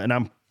 and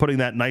I'm putting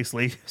that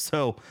nicely.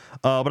 So,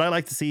 but I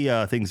like to see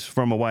things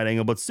from a wide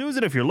angle. But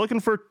Susan, if you're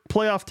looking for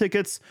playoff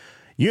tickets,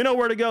 you know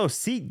where to go.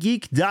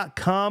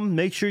 SeatGeek.com.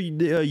 Make sure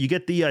you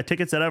get the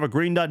tickets that have a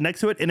green dot next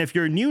to it. And if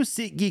you're a new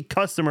SeatGeek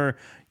customer,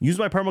 use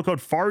my promo code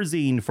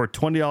FARZINE for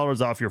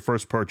 $20 off your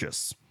first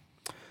purchase.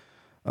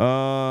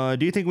 Do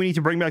you think we need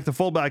to bring back the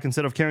fullback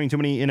instead of carrying too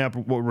many in-app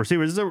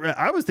receivers?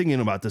 I was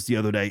thinking about this the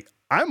other day.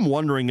 I'm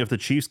wondering if the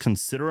Chiefs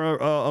consider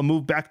a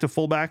move back to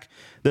fullback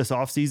this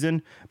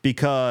offseason,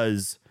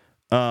 because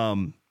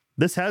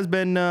this has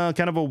been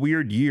kind of a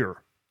weird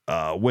year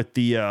with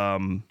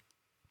the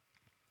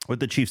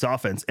Chiefs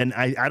offense. And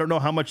I don't know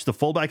how much the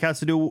fullback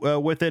has to do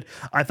with it.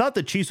 I thought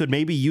the Chiefs would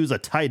maybe use a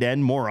tight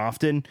end more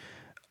often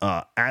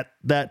at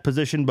that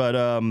position, but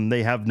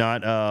they have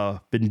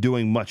not been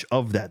doing much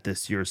of that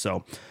this year.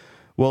 So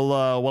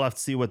we'll have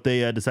to see what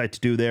they decide to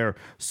do there.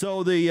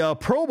 So the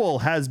Pro Bowl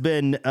has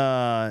been,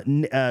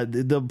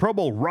 the Pro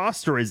Bowl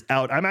roster is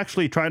out. I'm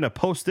actually trying to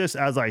post this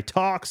as I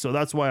talk, so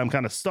that's why I'm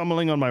kind of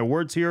stumbling on my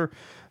words here.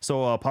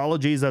 So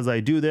apologies as I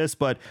do this,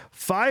 but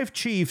 5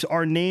 Chiefs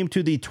are named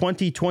to the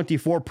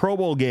 2024 Pro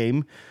Bowl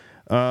game.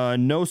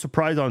 No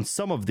surprise on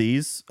some of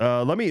these.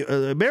 Let me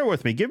bear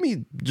with me. Give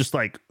me just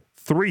like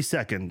 3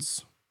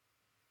 seconds.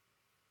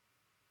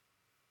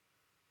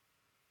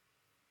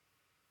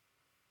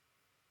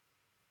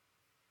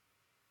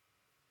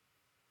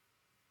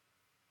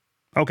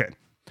 Okay.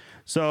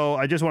 So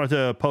I just wanted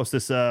to post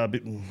this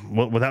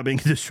without being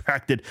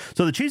distracted.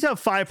 So the Chiefs have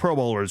 5 Pro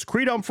Bowlers: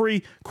 Creed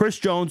Humphrey, Chris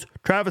Jones,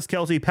 Travis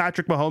Kelce,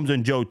 Patrick Mahomes,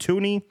 and Joe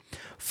Thuney.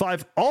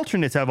 5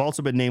 alternates have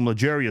also been named: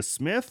 L'Jarius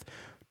Smith,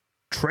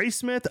 Trey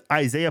Smith,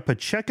 Isaiah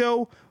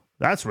Pacheco.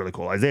 That's really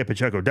cool. Isaiah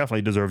Pacheco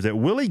definitely deserves it.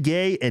 Willie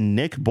Gay and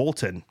Nick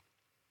Bolton.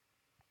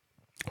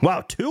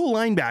 Wow, 2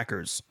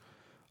 linebackers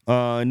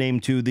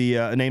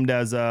named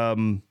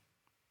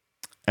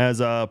as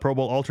a Pro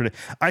Bowl alternate.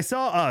 I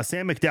saw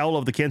Sam McDowell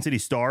of the Kansas City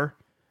Star,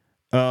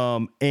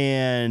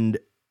 and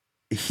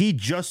he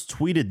just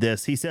tweeted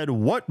this. He said,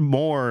 "What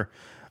more?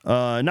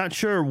 Not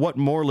sure what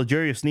more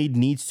L'Jarius Sneed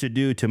needs to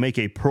do to make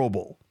a Pro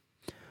Bowl."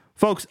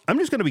 Folks, I'm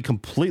just going to be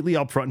completely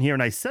upfront here,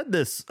 and I said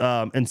this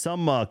in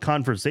some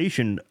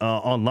conversation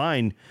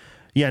online.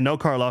 Yeah, no,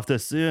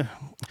 Karloftis.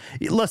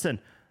 Listen,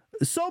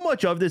 so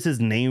much of this is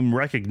name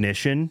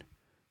recognition.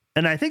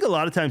 And I think a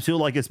lot of times too,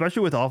 like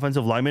especially with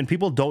offensive linemen,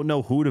 people don't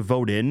know who to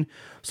vote in,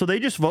 so they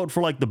just vote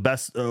for like the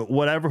best,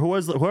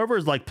 whoever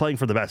is like playing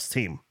for the best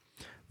team.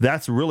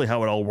 That's really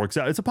how it all works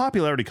out. It's a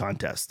popularity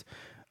contest.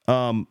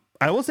 I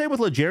will say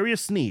with L'Jarius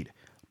Sneed,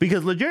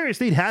 because L'Jarius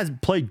Sneed has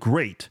played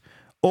great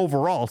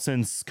overall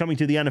since coming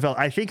to the NFL.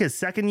 I think his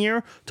second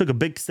year took a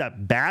big step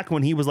back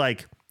when he was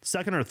like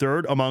second or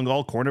third among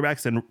all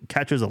cornerbacks and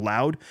catches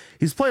allowed.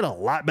 He's played a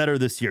lot better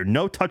this year.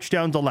 No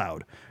touchdowns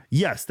allowed.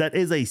 Yes, that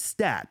is a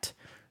stat.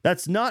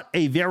 That's not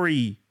a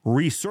very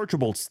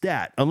researchable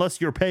stat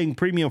unless you're paying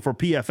premium for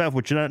PFF,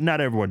 which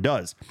not everyone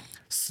does.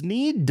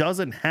 Sneed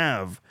doesn't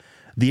have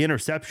the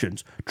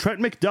interceptions. Trent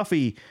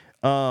McDuffie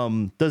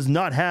does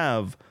not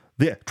have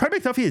Trent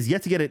McDuffie has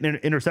yet to get an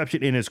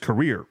interception in his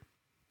career.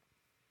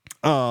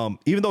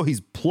 Even though he's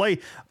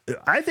played,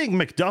 I think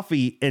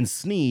McDuffie and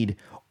Sneed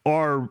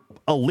are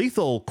a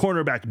lethal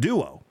cornerback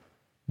duo,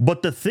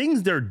 but the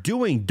things they're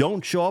doing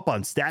don't show up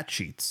on stat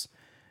sheets.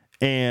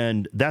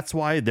 And that's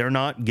why they're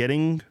not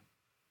getting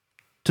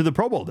to the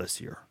Pro Bowl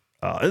this year.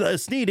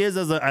 Sneed is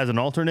as an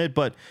alternate,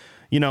 but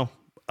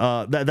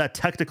that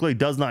technically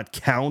does not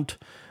count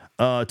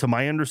to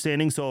my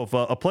understanding. So if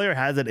a player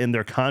has it in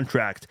their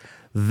contract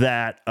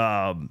that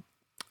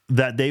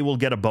they will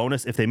get a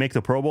bonus if they make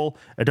the Pro Bowl,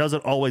 it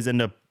doesn't always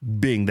end up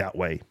being that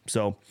way.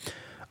 So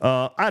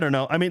I don't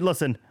know. I mean,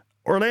 listen,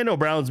 Orlando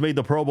Brown's made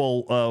the Pro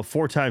Bowl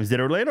 4 times.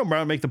 Did Orlando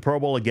Brown make the Pro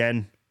Bowl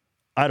again?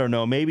 I don't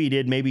know. Maybe he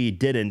did, maybe he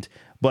didn't.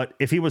 But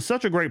if he was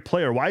such a great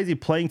player, why is he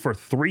playing for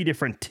 3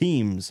 different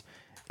teams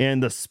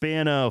in the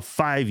span of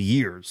 5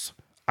 years?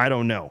 I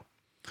don't know.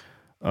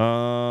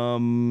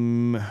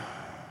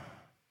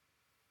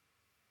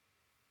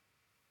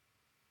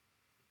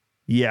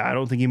 Yeah, I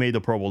don't think he made the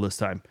Pro Bowl this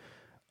time.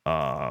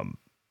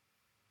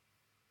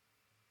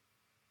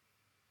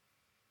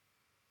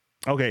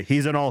 Okay,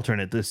 he's an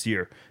alternate this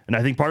year. And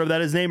I think part of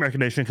that is name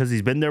recognition because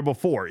he's been there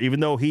before, even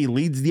though he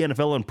leads the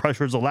NFL in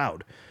pressures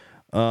allowed.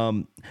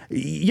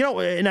 You know,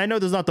 and I know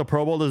there's not the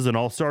Pro Bowl, there's an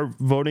all-star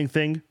voting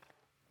thing.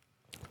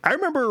 I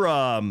remember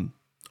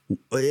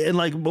in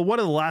like one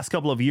of the last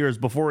couple of years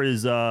before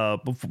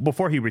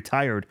before he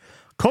retired,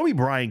 Kobe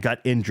Bryant got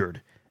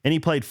injured and he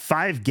played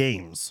 5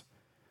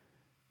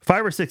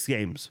 or 6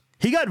 games.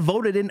 He got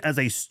voted in as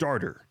a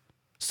starter.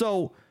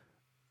 So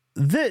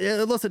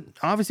listen,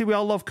 obviously we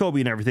all love Kobe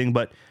and everything,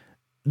 but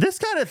this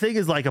kind of thing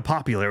is like a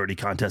popularity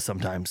contest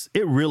sometimes.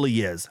 It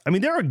really is. I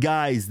mean, there are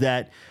guys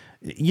that,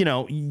 you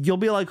know, you'll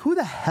be like, who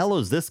the hell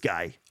is this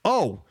guy?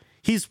 Oh,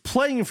 he's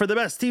playing for the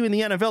best team in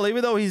the NFL,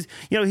 even though he's,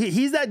 you know,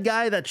 he's that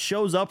guy that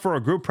shows up for a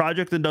group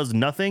project and does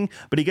nothing,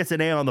 but he gets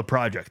an A on the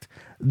project.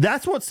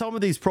 That's what some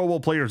of these Pro Bowl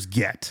players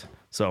get.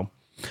 So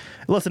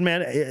listen,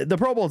 man, the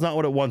Pro Bowl is not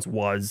what it once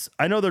was.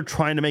 I know they're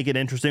trying to make it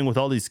interesting with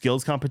all these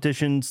skills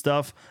competition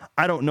stuff.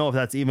 I don't know if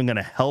that's even going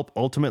to help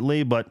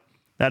ultimately, but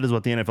that is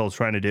what the NFL is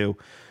trying to do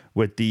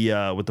with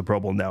the Pro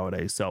Bowl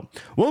nowadays. So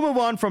we'll move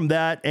on from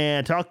that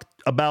and talk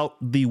about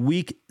the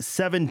Week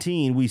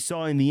 17 we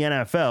saw in the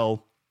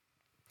NFL.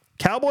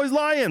 Cowboys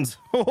Lions.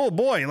 Oh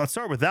boy, let's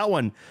start with that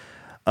one.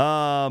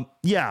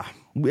 Yeah,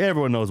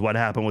 everyone knows what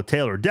happened with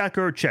Taylor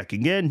Decker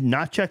checking in,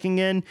 not checking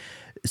in.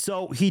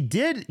 So he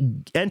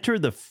did enter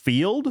the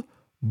field,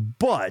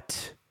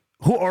 but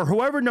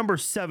whoever number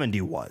 70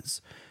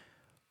 was,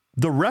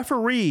 the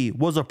referee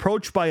was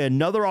approached by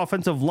another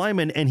offensive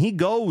lineman, and he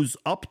goes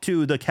up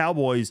to the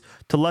Cowboys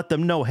to let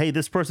them know, hey,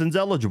 this person's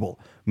eligible.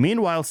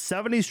 Meanwhile,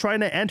 70's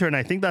trying to enter, and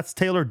I think that's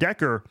Taylor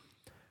Decker,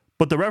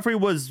 but the referee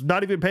was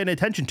not even paying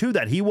attention to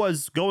that. He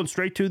was going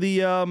straight to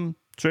the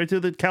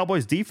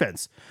Cowboys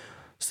defense.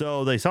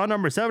 So they saw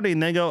number 70,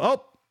 and they go,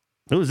 oh,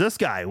 who's this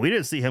guy? We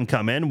didn't see him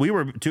come in. We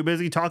were too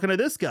busy talking to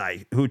this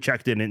guy who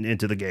checked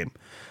into the game.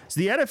 So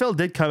the NFL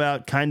did come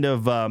out kind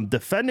of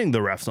defending the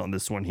refs on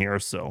this one here.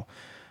 So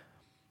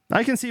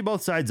I can see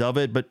both sides of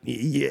it, but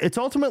it's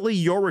ultimately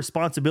your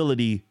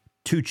responsibility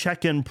to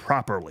check in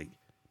properly.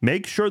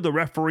 Make sure the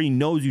referee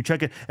knows you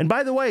check in. And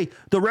by the way,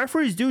 the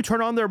referees do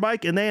turn on their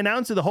mic and they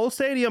announce to the whole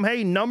stadium,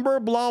 hey, number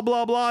blah,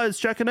 blah, blah is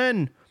checking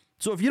in.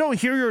 So if you don't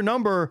hear your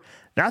number,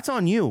 that's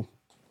on you.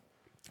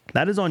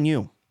 That is on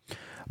you.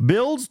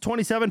 Bills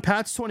 27,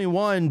 Pats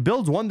 21.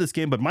 Bills won this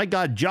game, but my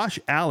God, Josh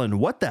Allen,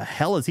 what the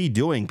hell is he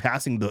doing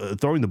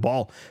throwing the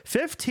ball?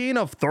 15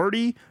 of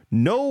 30,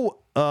 no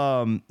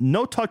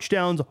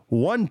touchdowns,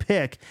 1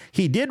 pick.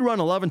 He did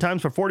run 11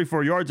 times for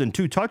 44 yards and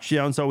 2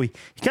 touchdowns, so he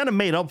kind of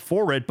made up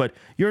for it, but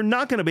you're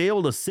not going to be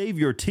able to save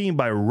your team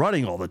by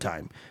running all the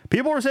time.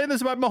 People were saying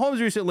this about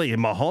Mahomes recently,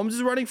 and Mahomes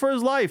is running for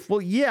his life.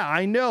 Well, yeah,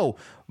 I know.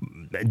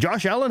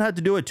 Josh Allen had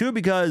to do it too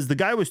because the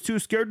guy was too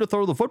scared to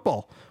throw the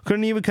football.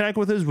 Couldn't even connect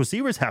with his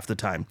receivers half the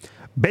time.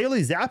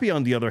 Bailey Zappi,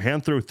 on the other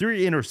hand, threw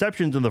 3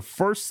 interceptions in the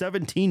first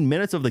 17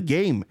 minutes of the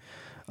game.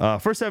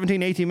 First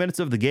 17, 18 minutes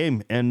of the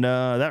game. And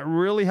that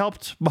really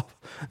helped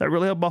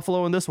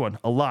Buffalo in this one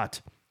a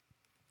lot.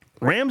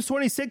 Rams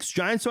 26,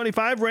 Giants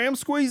 25. Rams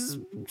squeeze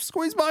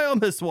by on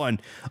this one.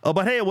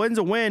 But hey, a win's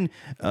a win.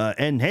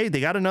 And hey, they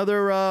got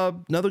another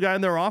guy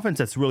in their offense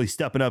that's really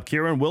stepping up.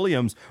 Kieran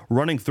Williams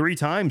running 3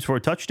 times for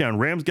a touchdown.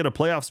 Rams get a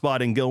playoff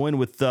spot and go in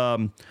with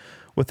an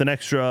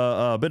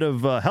extra bit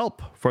of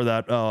help for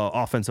that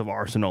offensive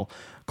arsenal.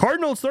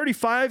 Cardinals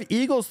 35,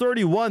 Eagles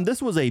 31.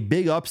 This was a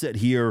big upset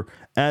here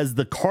as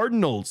the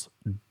Cardinals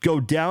go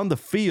down the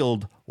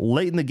field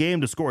late in the game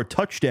to score a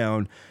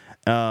touchdown.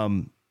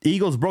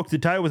 Eagles broke the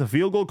tie with a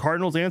field goal.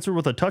 Cardinals answered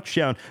with a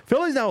touchdown.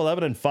 Philly's now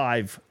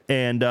 11-5,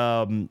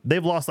 and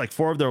they've lost like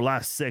 4 of their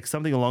last 6,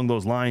 something along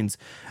those lines.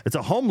 It's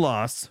a home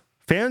loss.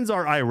 Fans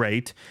are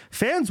irate.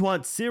 Fans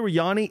want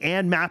Sirianni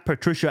and Matt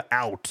Patricia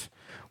out,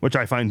 which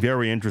I find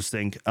very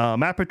interesting.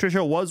 Matt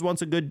Patricia was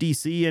once a good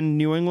DC in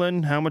New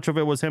England. How much of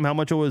it was him? How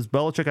much of it was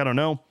Belichick? I don't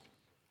know.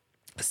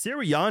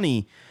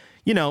 Sirianni,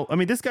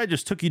 this guy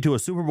just took you to a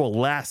Super Bowl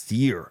last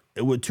year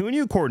with 2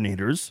 new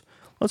coordinators.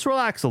 Let's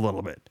relax a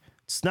little bit.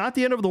 It's not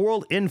the end of the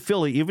world in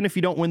Philly, even if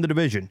you don't win the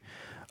division.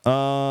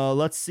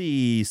 Let's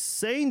see.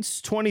 Saints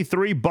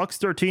 23, Bucks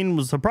 13.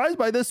 Was surprised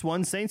by this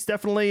one. Saints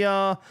definitely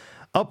up.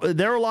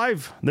 They're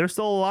alive. They're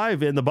still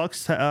alive. And the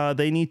Bucks,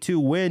 they need to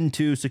win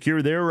to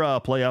secure their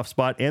playoff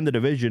spot and the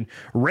division.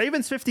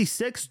 Ravens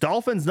 56,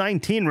 Dolphins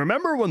 19.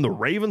 Remember when the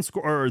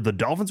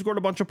Dolphins scored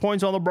a bunch of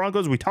points on the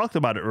Broncos? We talked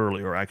about it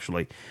earlier,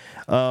 actually.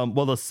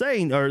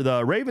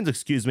 The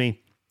Ravens,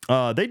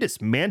 they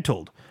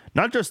dismantled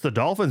not just the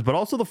Dolphins, but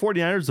also the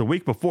 49ers the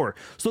week before.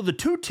 So the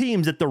 2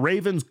 teams that the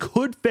Ravens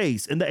could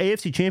face in the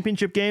AFC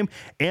Championship game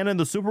and in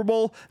the Super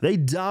Bowl, they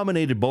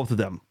dominated both of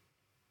them.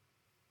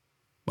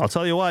 I'll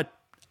tell you what,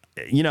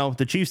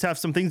 the Chiefs have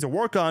some things to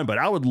work on, but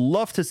I would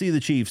love to see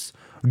the Chiefs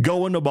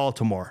go into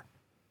Baltimore.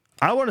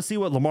 I want to see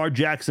what Lamar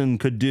Jackson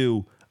could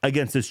do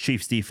against this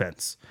Chiefs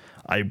defense.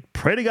 I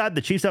pray to God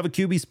the Chiefs have a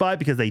QB spot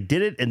because they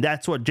did it, and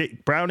that's what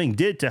Jake Browning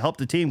did to help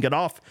the team get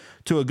off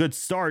to a good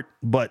start.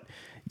 But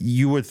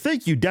you would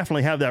think you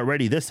definitely have that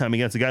ready this time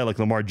against a guy like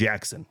Lamar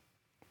Jackson.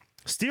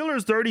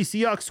 Steelers 30,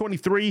 Seahawks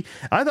 23.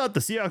 I thought the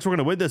Seahawks were going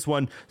to win this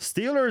one.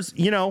 Steelers,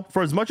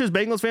 for as much as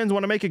Bengals fans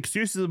want to make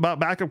excuses about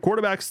backup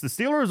quarterbacks, the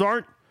Steelers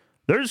aren't.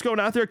 They're just going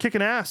out there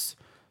kicking ass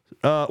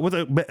with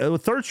a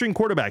third-string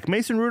quarterback.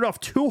 Mason Rudolph,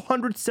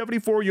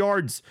 274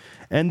 yards,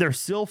 and they're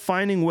still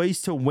finding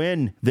ways to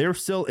win. They're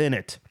still in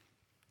it.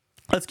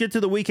 Let's get to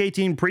the Week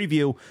 18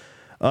 preview.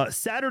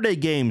 Saturday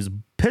games,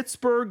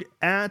 Pittsburgh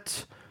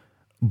at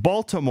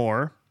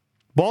Baltimore.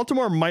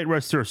 Baltimore might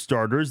rest their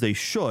starters. They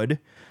should.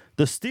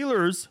 The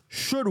Steelers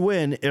should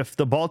win if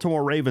the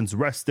Baltimore Ravens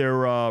rest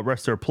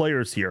their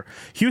players here.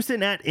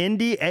 Houston at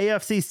Indy,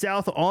 AFC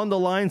South on the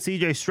line.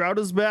 CJ Stroud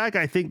is back.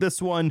 I think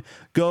this one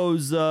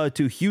goes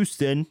to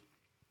Houston.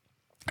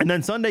 And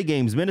then Sunday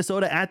games,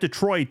 Minnesota at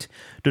Detroit.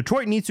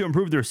 Detroit needs to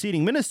improve their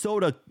seeding.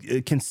 Minnesota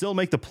can still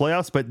make the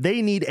playoffs, but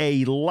they need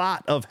a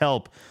lot of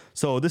help.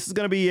 So this is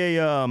going to be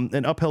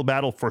an uphill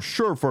battle for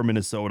sure for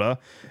Minnesota.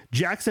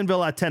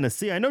 Jacksonville at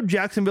Tennessee. I know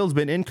Jacksonville's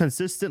been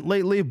inconsistent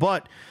lately,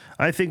 but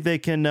I think they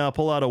can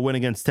pull out a win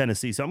against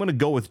Tennessee. So I'm going to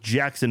go with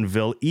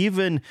Jacksonville.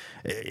 Even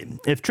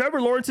if Trevor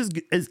Lawrence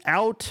is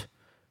out,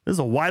 this is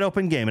a wide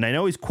open game. And I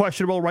know he's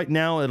questionable right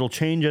now. It'll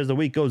change as the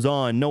week goes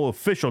on. No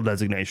official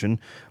designation,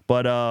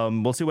 but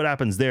we'll see what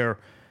happens there.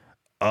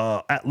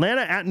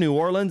 Atlanta at New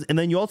Orleans. And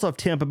then you also have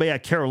Tampa Bay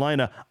at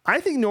Carolina.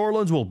 I think New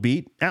Orleans will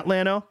beat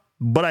Atlanta,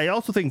 but I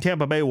also think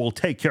Tampa Bay will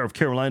take care of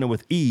Carolina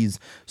with ease.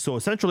 So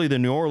essentially the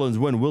New Orleans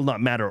win will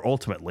not matter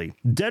ultimately.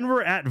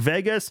 Denver at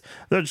Vegas.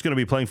 They're just going to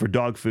be playing for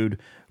dog food.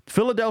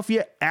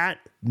 Philadelphia at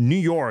New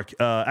York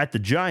at the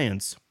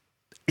Giants.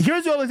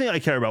 Here's the only thing I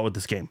care about with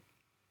this game.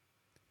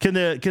 Can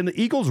the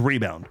Eagles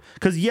rebound?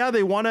 Because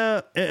they want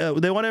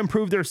to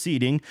improve their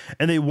seeding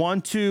and they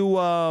want to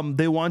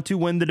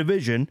win the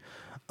division.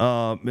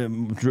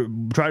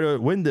 Try to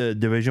win the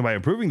division by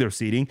improving their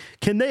seeding.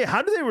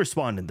 How do they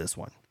respond in this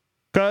one?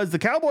 Because the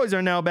Cowboys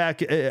are now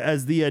back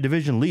as the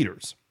division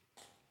leaders.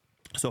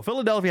 So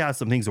Philadelphia has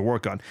some things to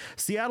work on.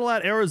 Seattle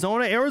at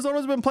Arizona.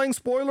 Arizona's been playing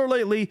spoiler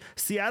lately.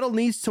 Seattle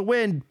needs to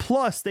win.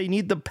 Plus, they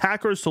need the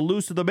Packers to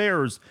lose to the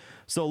Bears.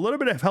 So a little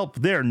bit of help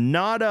there.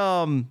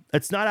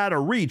 It's not out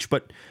of reach,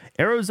 but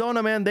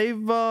Arizona, man,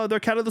 they're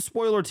kind of the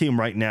spoiler team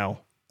right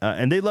now.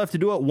 And they'd love to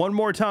do it one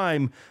more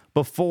time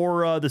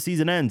before the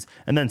season ends.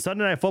 And then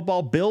Sunday Night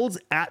Football, Bills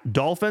at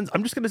Dolphins.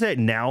 I'm just going to say it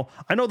now.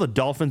 I know the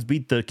Dolphins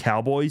beat the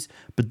Cowboys,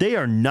 but they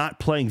are not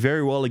playing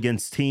very well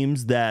against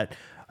teams that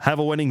have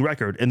a winning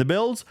record. And the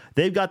Bills,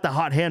 they've got the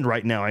hot hand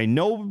right now. I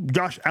know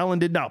Josh Allen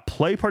did not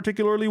play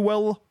particularly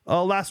well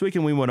last week,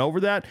 and we went over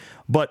that,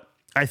 but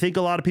I think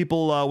a lot of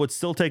people would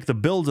still take the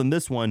Bills in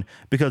this one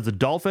because the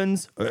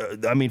Dolphins,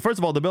 first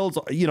of all, the Bills,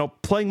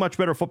 playing much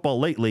better football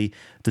lately.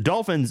 The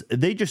Dolphins,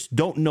 they just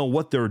don't know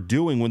what they're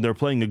doing when they're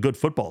playing a good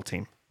football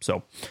team.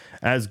 So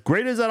as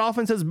great as that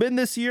offense has been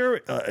this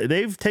year,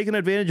 they've taken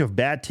advantage of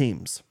bad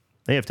teams.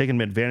 They have taken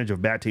advantage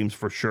of bad teams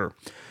for sure.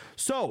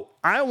 So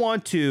I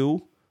want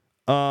to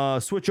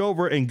switch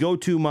over and go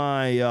to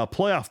my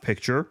playoff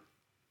picture.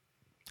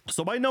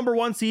 So my number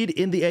one seed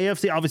in the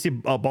AFC, obviously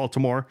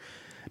Baltimore.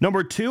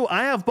 Number 2,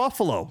 I have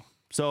Buffalo.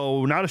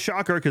 So not a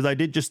shocker because I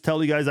did just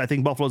tell you guys I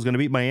think Buffalo is going to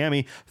beat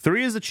Miami.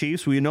 3 is the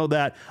Chiefs. We know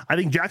that. I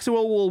think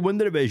Jacksonville will win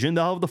the division.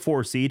 They'll have the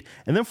 4 seed.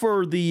 And then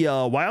for the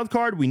wild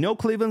card, we know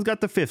Cleveland's got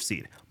the 5th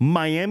seed.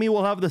 Miami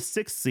will have the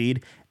 6th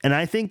seed. And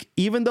I think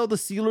even though the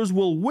Steelers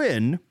will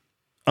win,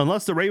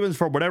 unless the Ravens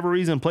for whatever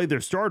reason play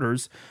their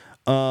starters,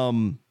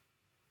 even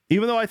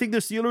though I think the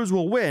Steelers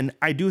will win,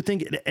 I do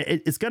think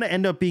it's going to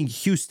end up being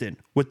Houston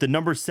with the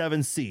number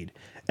 7 seed.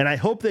 And I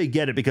hope they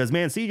get it because,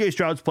 man, CJ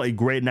Stroud's played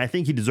great, and I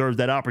think he deserves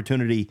that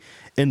opportunity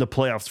in the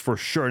playoffs for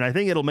sure. And I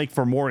think it'll make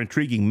for more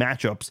intriguing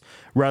matchups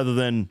rather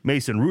than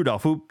Mason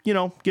Rudolph, who,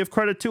 give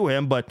credit to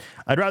him, but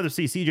I'd rather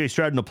see CJ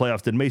Stroud in the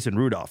playoffs than Mason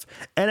Rudolph.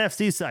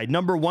 NFC side,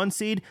 number 1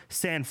 seed,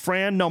 San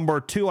Fran.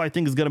 Number 2, I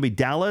think, is going to be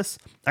Dallas.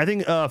 I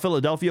think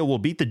Philadelphia will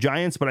beat the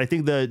Giants, but I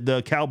think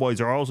the Cowboys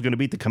are also going to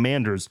beat the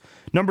Commanders.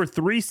 Number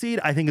 3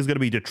 seed, I think, is going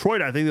to be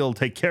Detroit. I think they'll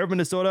take care of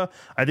Minnesota.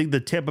 I think the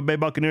Tampa Bay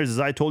Buccaneers,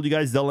 as I told you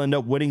guys, they'll end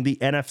up winning the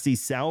NFC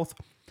South.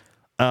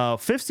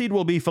 5th seed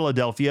will be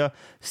Philadelphia.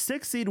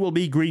 6th seed will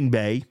be Green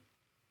Bay.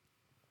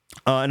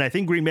 And I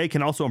think Green Bay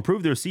can also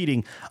improve their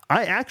seeding.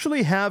 I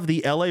actually have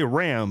the LA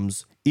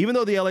Rams. Even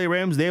though the LA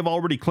Rams, they've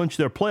already clinched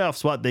their playoff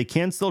spot, they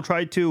can still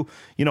try to,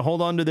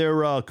 hold on to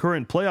their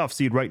current playoff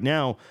seed right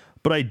now.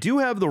 But I do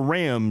have the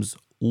Rams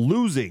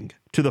losing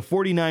to the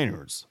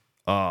 49ers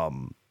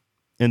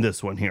in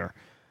this one here.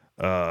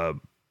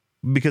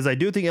 Because I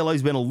do think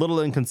LA's been a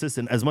little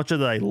inconsistent as much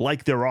as I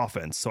like their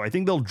offense. So I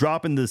think they'll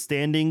drop in the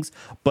standings,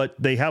 but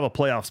they have a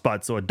playoff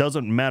spot, so it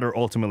doesn't matter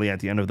ultimately at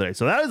the end of the day.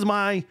 So that is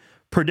my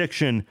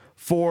prediction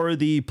for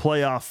the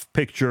playoff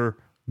picture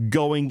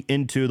going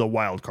into the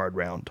wild card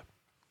round.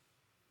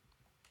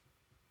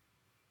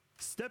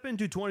 Step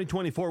into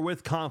 2024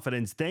 with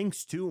confidence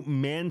thanks to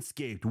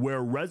Manscaped,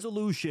 where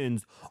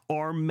resolutions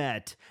are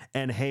met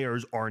and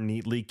hairs are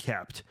neatly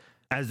kept.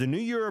 As the new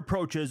year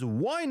approaches,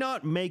 why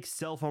not make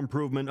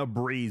self-improvement a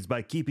breeze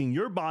by keeping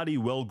your body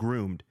well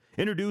groomed?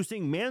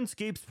 Introducing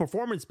Manscaped's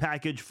Performance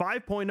Package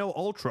 5.0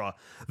 Ultra,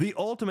 the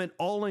ultimate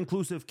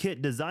all-inclusive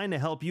kit designed to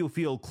help you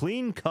feel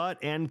clean cut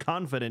and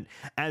confident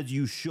as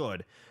you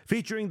should.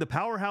 Featuring the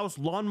Powerhouse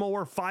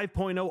Lawnmower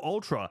 5.0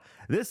 Ultra,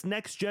 this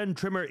next-gen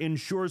trimmer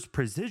ensures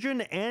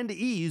precision and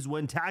ease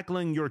when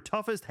tackling your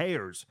toughest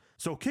hairs.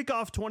 So kick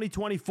off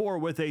 2024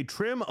 with a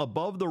trim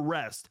above the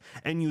rest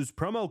and use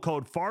promo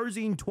code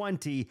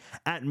FARZINE20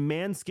 at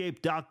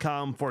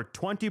manscaped.com for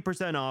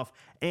 20% off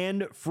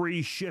and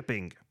free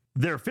shipping.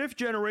 Their 5th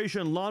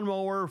generation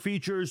lawnmower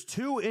features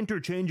 2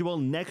 interchangeable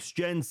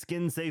next-gen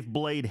skin-safe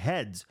blade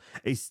heads,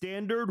 a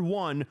standard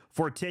one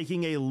for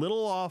taking a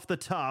little off the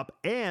top,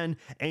 and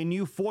a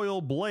new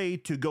foil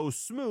blade to go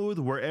smooth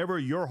wherever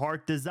your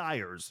heart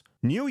desires.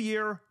 New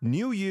year,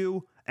 new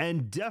you,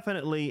 and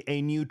definitely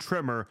a new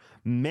trimmer.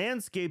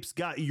 Manscaped's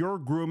got your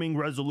grooming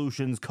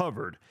resolutions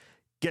covered.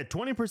 Get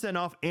 20%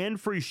 off and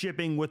free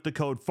shipping with the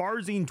code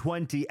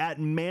FARZINE20 at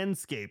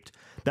Manscaped.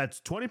 That's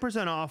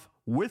 20% off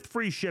with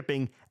free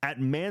shipping at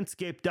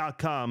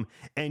manscaped.com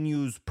and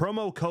use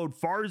promo code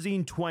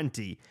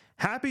FARZINE20.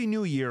 Happy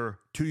New Year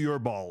to your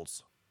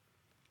balls.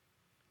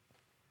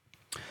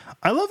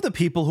 I love the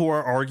people who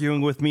are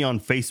arguing with me on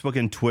Facebook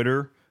and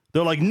Twitter.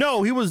 They're like,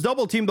 no, he was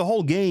double teamed the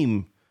whole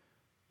game.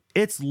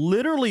 It's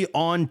literally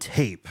on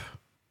tape.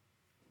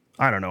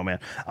 I don't know, man.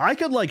 I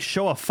could like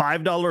show a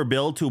 $5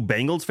 bill to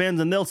Bengals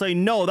fans and they'll say,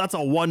 no, that's a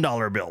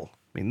 $1 bill.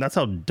 I mean, that's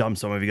how dumb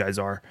some of you guys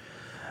are.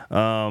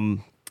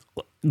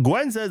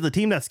 Gwen says the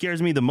team that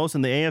scares me the most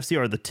in the AFC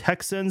are the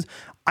Texans.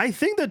 I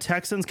think the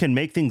Texans can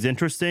make things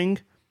interesting,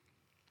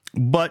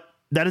 but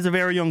that is a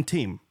very young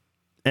team.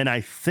 And I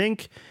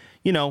think,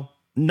 you know,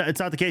 it's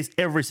not the case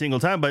every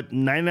single time, but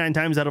 99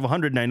 times out of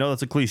 100, and I know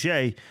that's a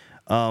cliche,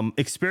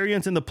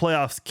 experience in the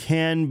playoffs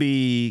can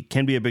be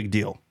a big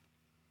deal.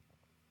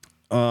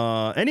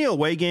 Any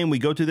away game we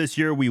go to this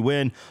year, we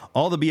win.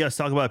 All the BS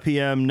talk about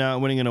PM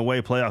not winning an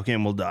away playoff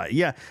game will die.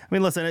 Yeah, I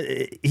mean,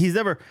 listen, he's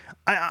never.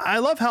 I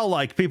love how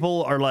like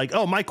people are like,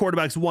 oh, my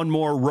quarterback's won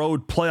more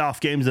road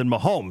playoff games than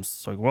Mahomes.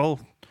 It's like, well,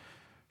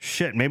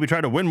 shit, maybe try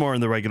to win more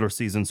in the regular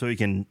season so you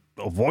can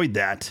avoid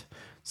that.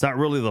 It's not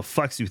really the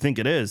flex you think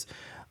it is.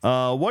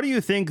 What do you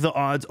think the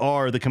odds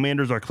are the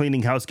Commanders are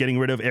cleaning house, getting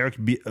rid of Eric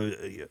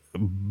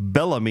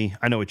Bellamy?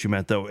 I know what you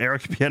meant, though.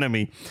 Eric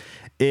Bieniemy.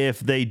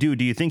 If they do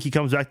you think he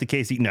comes back to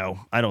KC?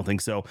 No, I don't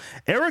think so.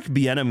 Eric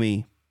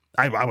Bieniemy,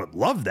 I would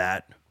love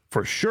that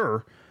for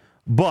sure.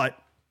 But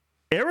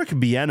Eric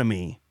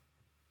Bieniemy,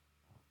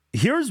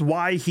 here's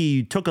why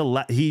he took a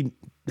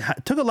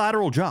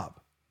lateral job.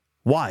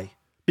 Why?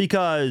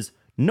 Because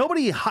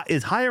nobody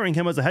is hiring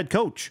him as a head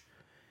coach.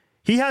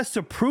 He has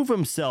to prove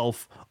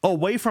himself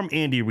away from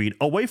Andy Reid,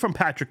 away from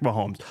Patrick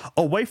Mahomes,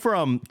 away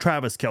from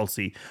Travis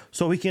Kelce,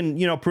 so he can,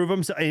 prove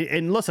himself.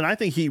 And listen, I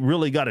think he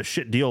really got a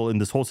shit deal in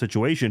this whole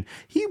situation.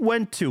 He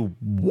went to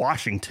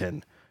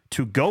Washington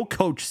to go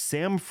coach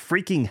Sam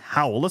freaking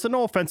Howell. Listen,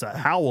 no offense to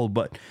Howell,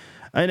 but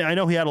I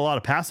know he had a lot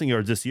of passing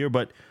yards this year,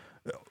 but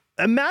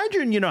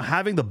imagine,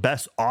 having the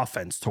best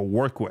offense to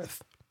work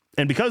with.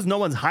 And because no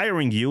one's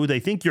hiring you, they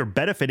think you're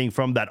benefiting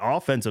from that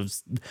offensive,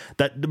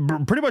 that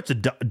pretty much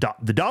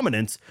the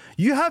dominance.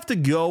 You have to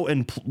go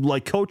and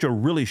coach a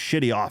really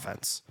shitty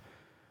offense.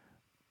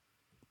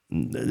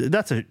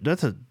 That's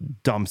a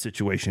dumb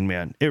situation,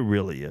 man. It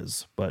really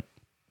is. But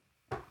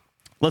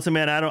listen,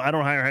 man, I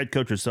don't hire head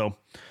coaches, so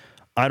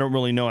I don't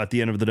really know at the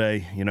end of the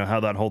day,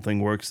 how that whole thing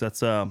works. That's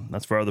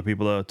for other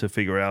people to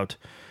figure out.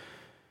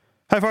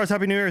 Hi, Fars.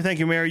 Happy New Year. Thank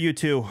you, Mary. You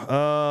too.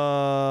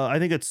 I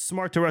think it's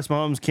smart to rest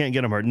Mahomes. Can't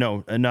get him hurt.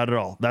 No, not at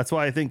all. That's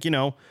why I think,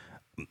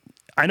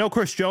 I know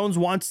Chris Jones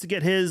wants to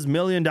get his $1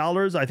 million.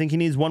 I think he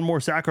needs one more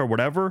sack or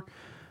whatever.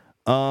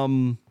 They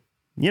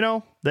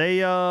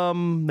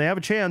have a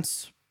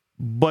chance,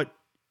 but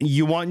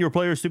you want your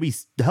players to be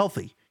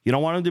healthy. You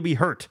don't want them to be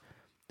hurt.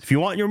 If you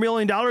want your $1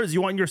 million,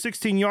 you want your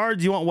 16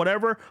 yards, you want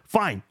whatever,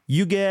 fine.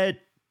 You get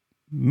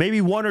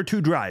maybe 1 or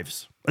 2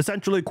 drives,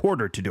 essentially a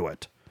quarter to do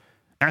it.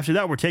 After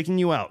that, we're taking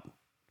you out.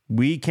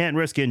 We can't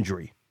risk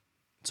injury.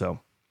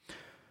 So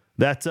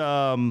that's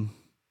how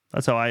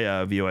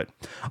I view it.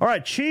 All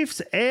right,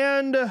 Chiefs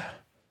and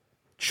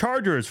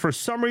Chargers. For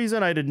some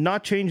reason, I did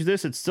not change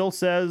this. It still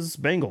says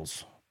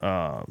Bengals,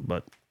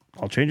 but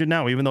I'll change it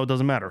now, even though it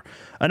doesn't matter.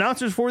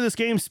 Announcers for this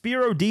game,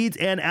 Spiro Deeds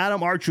and Adam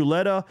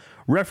Archuleta.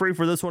 Referee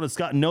for this one is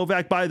Scott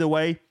Novak, by the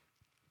way.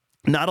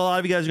 Not a lot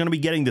of you guys are going to be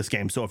getting this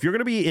game. So if you're going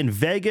to be in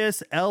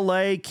Vegas,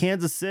 LA,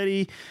 Kansas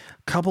City,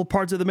 a couple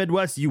parts of the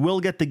Midwest, you will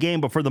get the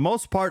game. But for the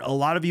most part, a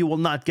lot of you will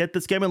not get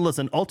this game. And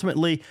listen,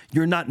 ultimately,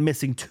 you're not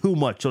missing too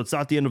much. So it's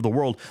not the end of the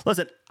world.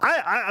 Listen,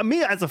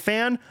 me as a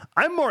fan,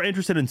 I'm more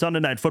interested in Sunday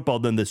Night Football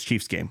than this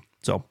Chiefs game.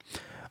 So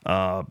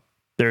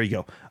there you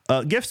go.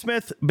 Gift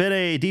Smith, been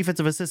a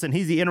defensive assistant.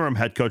 He's the interim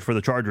head coach for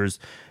the Chargers.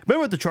 Been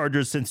with the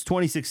Chargers since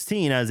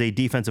 2016 as a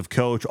defensive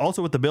coach.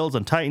 Also with the Bills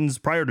and Titans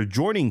prior to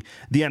joining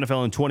the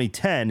NFL in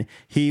 2010.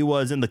 He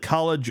was in the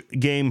college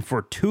game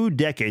for 2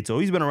 decades. So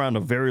he's been around a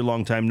very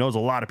long time. Knows a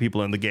lot of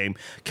people in the game.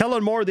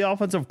 Kellen Moore, the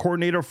offensive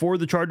coordinator for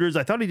the Chargers.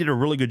 I thought he did a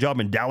really good job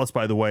in Dallas,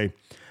 by the way.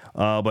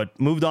 But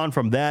moved on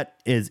from that,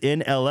 is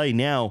in LA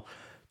now.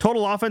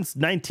 Total offense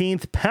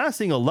 19th,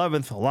 passing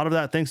 11th. A lot of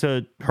that thanks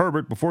to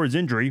Herbert before his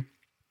injury.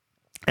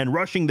 And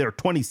rushing, they're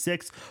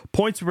 26th.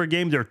 Points per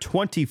game, they're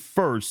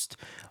 21st.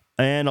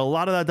 And a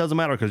lot of that doesn't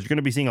matter because you're going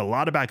to be seeing a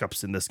lot of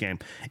backups in this game.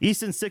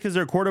 Easton Stick is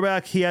their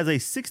quarterback. He has a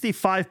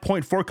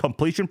 65.4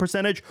 completion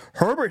percentage.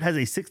 Herbert has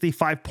a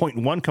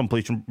 65.1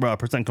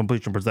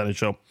 completion percentage.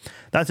 So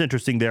that's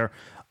interesting there.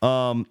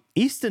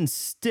 Easton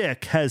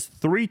Stick has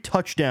 3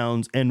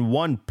 touchdowns and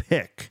 1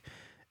 pick.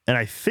 And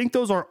I think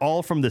those are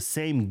all from the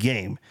same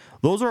game.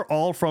 Those are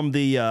all from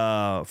the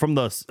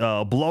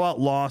blowout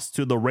loss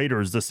to the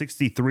Raiders, the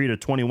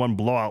 63-21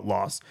 blowout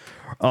loss.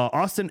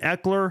 Austin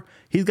Eckler,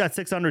 he's got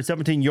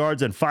 617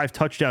 yards and 5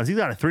 touchdowns. He's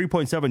got a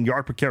 3.7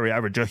 yard per carry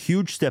average, a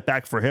huge step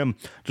back for him.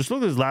 Just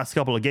look at his last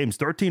couple of games: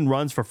 13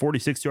 runs for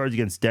 46 yards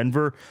against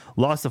Denver,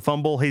 lost a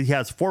fumble. He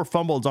has 4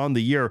 fumbles on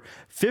the year,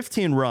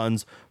 15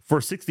 runs for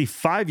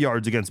 65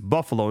 yards against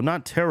Buffalo.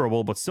 Not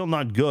terrible, but still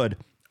not good.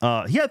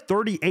 He had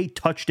 38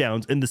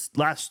 touchdowns in the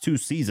last 2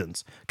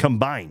 seasons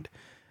combined.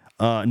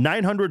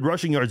 900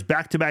 rushing yards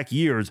back-to-back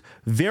years.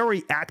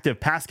 Very active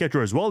pass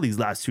catcher as well these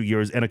last 2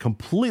 years, and a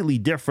completely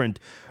different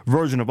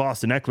version of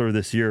Austin Eckler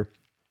this year.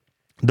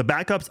 The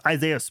backups,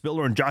 Isaiah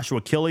Spiller and Joshua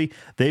Kelly,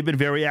 they've been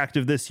very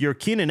active this year.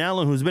 Keenan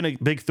Allen, who's been a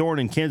big thorn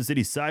in Kansas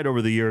City's side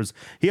over the years,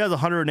 he has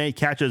 108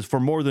 catches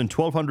for more than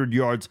 1,200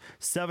 yards,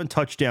 7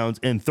 touchdowns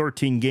in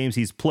 13 games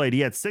he's played.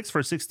 He had 6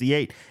 for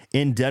 68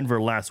 in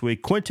Denver last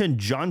week. Quentin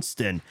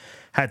Johnston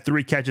had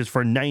 3 catches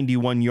for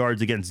 91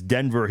 yards against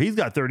Denver. He's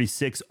got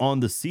 36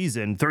 on the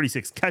season,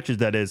 36 catches,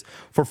 that is,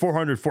 for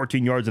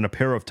 414 yards and a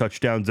pair of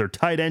touchdowns. Their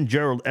tight end,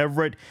 Gerald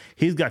Everett,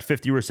 he's got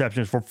 50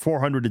 receptions for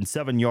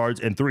 407 yards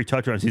and 3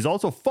 touchdowns. He's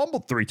also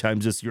fumbled 3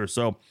 times this year.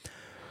 So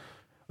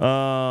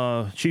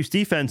Chiefs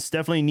defense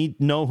definitely need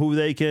to know who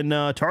they can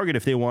target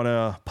if they want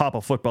to pop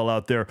a football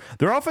out there.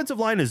 Their offensive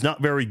line is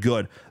not very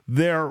good.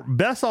 Their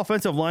best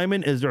offensive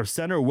lineman is their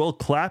center, Will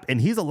Clapp,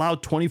 and he's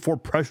allowed 24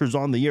 pressures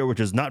on the year,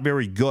 which is not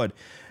very good.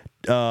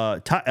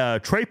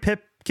 Trey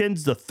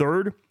Pipkins, the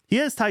third, he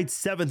is tied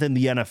 7th in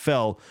the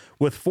NFL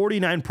with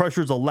 49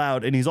 pressures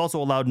allowed, and he's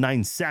also allowed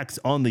 9 sacks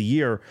on the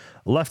year.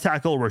 Left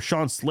tackle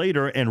Rashawn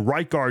Slater and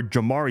right guard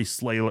Jamari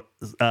Salyer,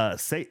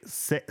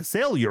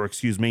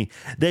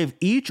 they've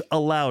each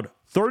allowed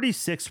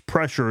 36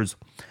 pressures.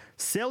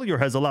 Salyer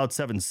has allowed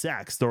 7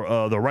 sacks, the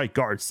right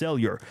guard,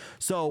 Salyer.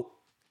 So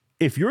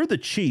if you're the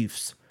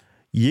Chiefs,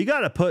 you got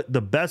to put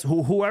the best,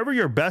 whoever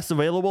your best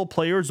available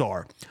players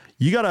are,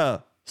 you got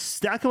to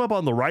stack them up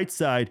on the right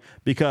side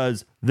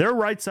because their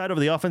right side of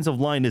the offensive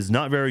line is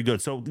not very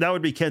good. So that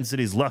would be Kansas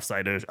City's left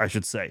side, I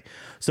should say.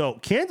 So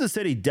Kansas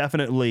City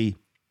definitely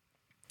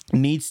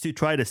needs to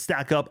try to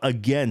stack up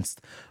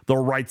against the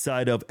right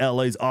side of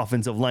LA's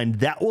offensive line.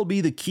 That will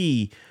be the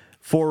key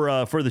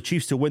for the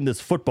Chiefs to win this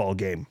football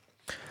game.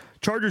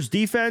 Chargers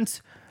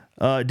defense,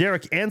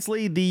 Derek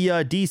Ansley, the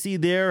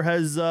DC there,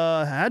 has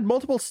had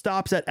multiple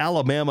stops at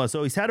Alabama,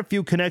 so he's had a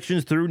few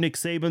connections through Nick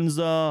Saban's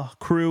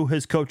crew,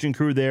 his coaching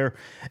crew there,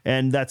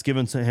 and that's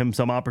given him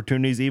some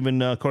opportunities. Even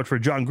coached for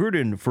John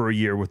Gruden for a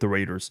year with the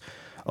Raiders.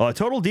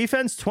 Total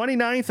defense,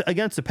 29th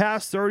against the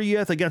pass,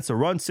 30th against the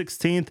run,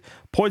 16th.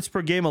 Points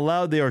per game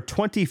allowed, they are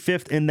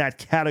 25th in that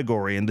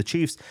category, and the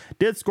Chiefs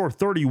did score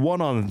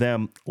 31 on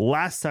them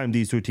last time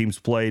these two teams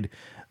played.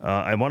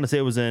 I want to say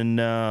it was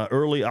in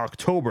early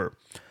October.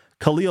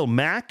 Khalil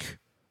Mack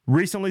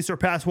recently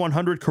surpassed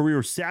 100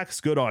 career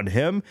sacks. Good on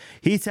him.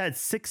 He's had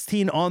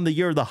 16 on the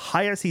year, the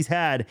highest he's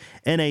had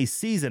in a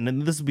season.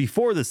 And this is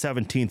before the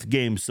 17th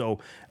game. So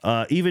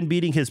even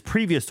beating his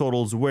previous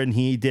totals when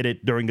he did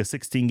it during a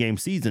 16-game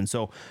season.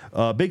 So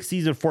big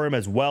season for him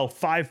as well.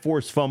 5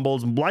 forced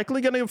fumbles. Likely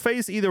going to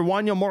face either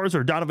Wanya Morris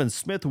or Donovan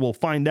Smith. We'll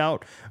find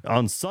out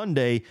on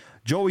Sunday.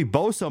 Joey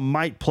Bosa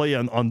might play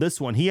on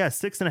this one. He has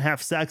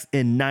 6.5 sacks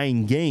in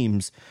 9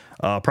 games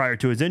prior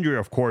to his injury,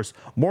 of course.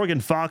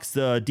 Morgan Fox,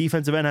 the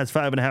defensive end, has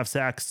 5.5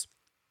 sacks.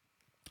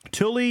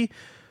 Toby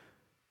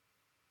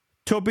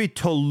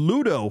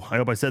Toludo, I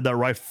hope I said that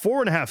right,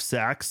 4.5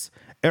 sacks.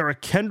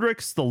 Eric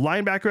Kendricks, the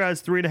linebacker,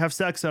 has 3.5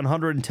 sacks on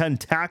 110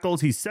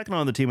 tackles. He's second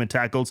on the team in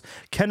tackles.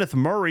 Kenneth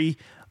Murray,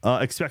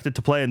 expected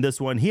to play in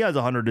this one. He has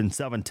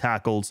 107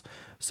 tackles.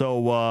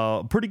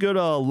 So pretty good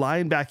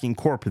linebacking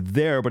corp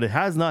there, but it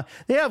has not.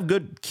 They have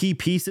good key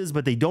pieces,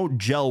 but they don't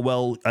gel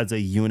well as a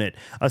unit.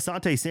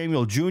 Asante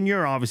Samuel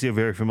Jr., obviously a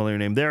very familiar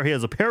name there. He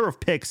has a pair of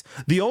picks.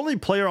 The only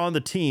player on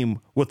the team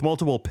with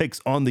multiple picks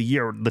on the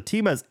year. The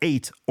team has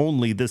 8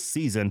 only this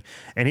season,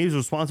 and he's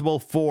responsible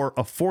for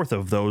a fourth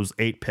of those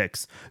 8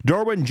 picks.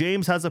 Derwin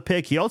James has a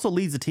pick. He also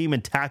leads the team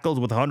in tackles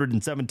with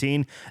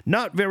 117.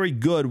 Not very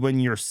good when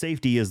your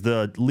safety is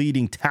the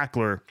leading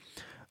tackler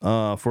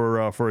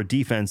for a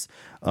defense.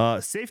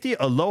 Safety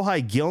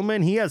Alohi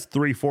Gilman, he has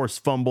 3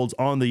 forced fumbles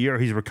on the year.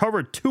 He's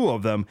recovered 2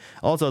 of them.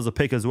 Also has a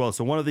pick as well.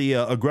 So one of the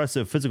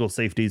aggressive physical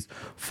safeties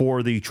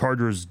for the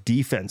Chargers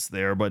defense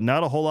there, but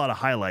not a whole lot of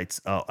highlights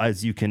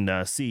as you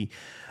can see.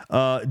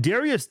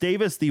 Darius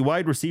Davis, the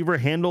wide receiver,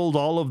 handled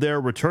all of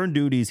their return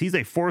duties. He's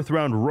a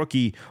 4th-round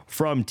rookie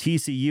from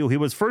TCU. He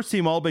was first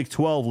team All Big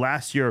 12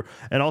 last year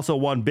and also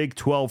won Big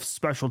 12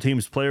 Special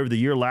Teams Player of the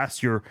Year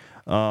last year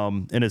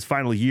in his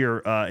final year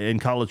in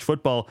college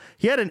football.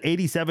 He had an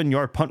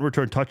 87-yard punt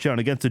return touchdown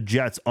against the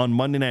Jets on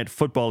Monday Night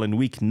Football in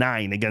Week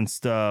 9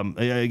 against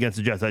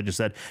the Jets, I just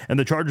said. And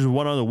the Chargers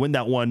went on to win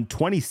that one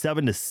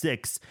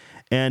 27-6.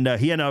 And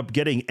he ended up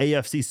getting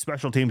AFC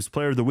Special Teams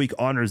Player of the Week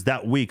honors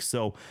that week.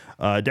 So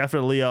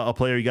definitely a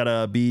player you got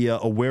to be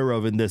aware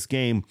of in this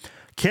game.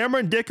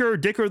 Cameron Dicker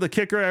the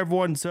kicker,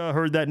 everyone's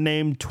heard that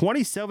name.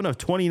 27 of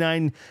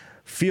 29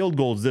 field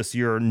goals this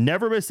year.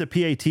 Never missed a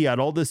PAT at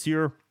all this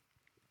year.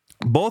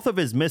 Both of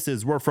his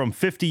misses were from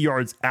 50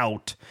 yards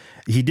out.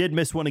 He did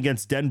miss one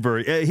against Denver.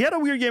 He had a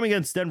weird game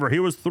against Denver. He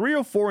was 3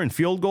 of 4 in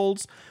field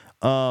goals.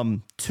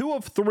 2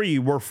 of 3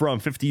 were from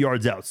 50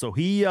 yards out. So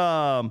he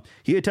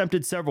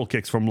attempted several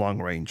kicks from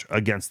long range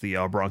against the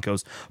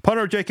Broncos.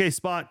 Punter J.K.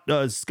 Scott,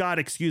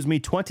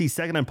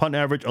 22nd in punt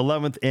average,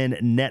 11th in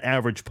net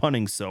average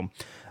punting. So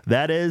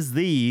that is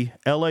the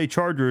LA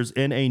Chargers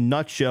in a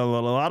nutshell.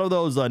 And a lot of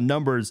those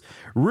numbers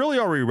really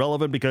are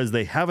irrelevant because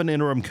they have an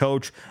interim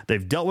coach.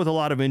 They've dealt with a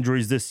lot of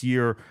injuries this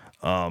year.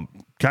 Kind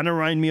of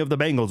remind me of the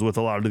Bengals with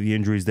a lot of the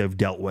injuries they've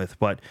dealt with.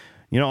 But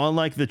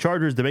unlike the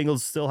Chargers, the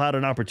Bengals still had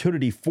an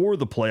opportunity for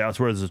the playoffs,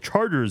 whereas the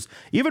Chargers,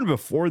 even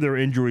before their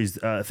injuries,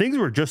 things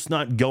were just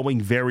not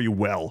going very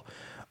well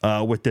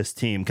with this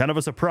team. Kind of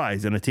a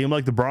surprise. And a team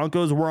like the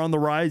Broncos were on the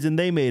rise, and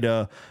they made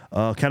a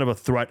kind of a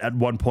threat at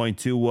one point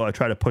to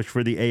try to push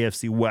for the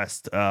AFC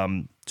West,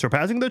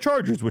 surpassing the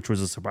Chargers, which was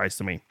a surprise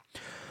to me.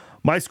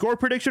 My score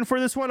prediction for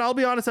this one, I'll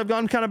be honest, I've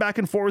gone kind of back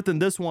and forth in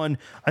this one.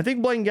 I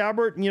think Blaine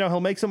Gabbert, he'll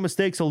make some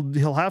mistakes.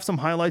 He'll have some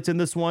highlights in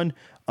this one,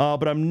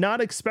 but I'm not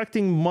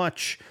expecting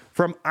much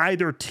from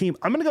either team.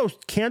 I'm going to go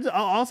Kansas.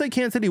 I'll say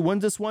Kansas City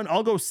wins this one.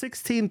 I'll go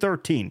 16-13.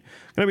 Going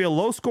to be a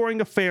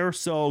low-scoring affair,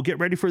 so get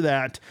ready for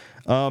that.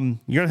 You're going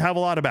to have a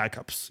lot of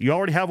backups. You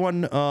already have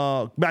one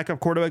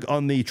backup quarterback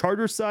on the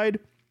Chargers side.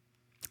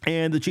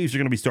 And the Chiefs are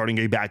going to be starting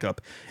a backup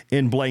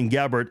in Blaine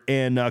Gabbert.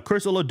 And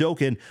Chris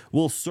Oladokun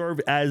will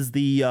serve as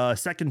the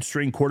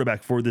second-string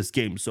quarterback for this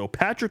game. So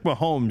Patrick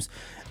Mahomes,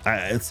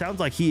 it sounds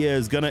like he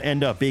is going to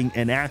end up being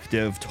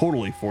inactive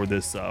totally for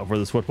this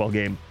football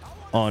game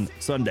on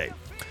Sunday.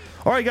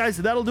 All right, guys,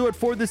 that'll do it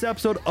for this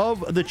episode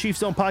of the Chiefs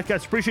Zone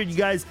Podcast. Appreciate you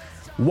guys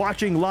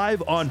watching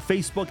live on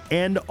Facebook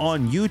and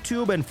on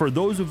YouTube. And for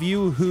those of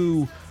you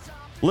who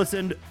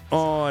listened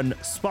on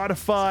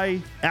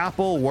Spotify,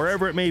 Apple,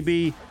 wherever it may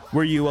be,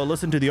 where you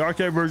listen to the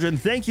archive version.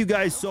 Thank you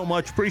guys so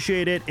much.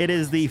 Appreciate it. It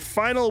is the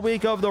final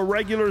week of the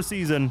regular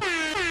season.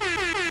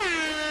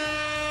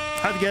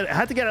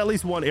 Had to get at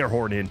least one air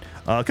horn in.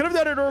 Could have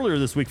done it earlier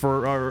this week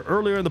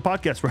earlier in the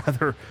podcast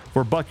rather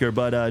for Bucker,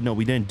 but no,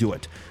 we didn't do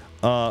it.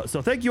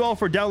 So thank you all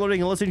for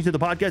downloading and listening to the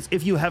podcast.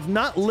 If you have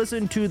not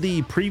listened to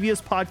the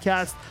previous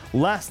podcast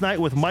last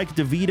night with Mike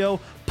DeVito,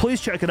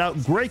 please check it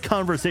out. Great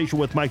conversation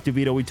with Mike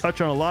DeVito. We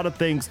touch on a lot of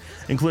things,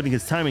 including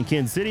his time in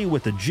Kansas City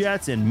with the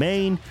Jets and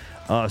Maine.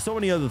 So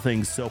many other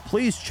things. So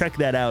please check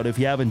that out if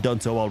you haven't done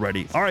so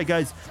already. All right,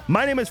 guys.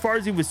 My name is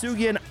Farzin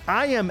Vousoughian.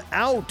 I am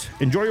out.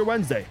 Enjoy your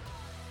Wednesday.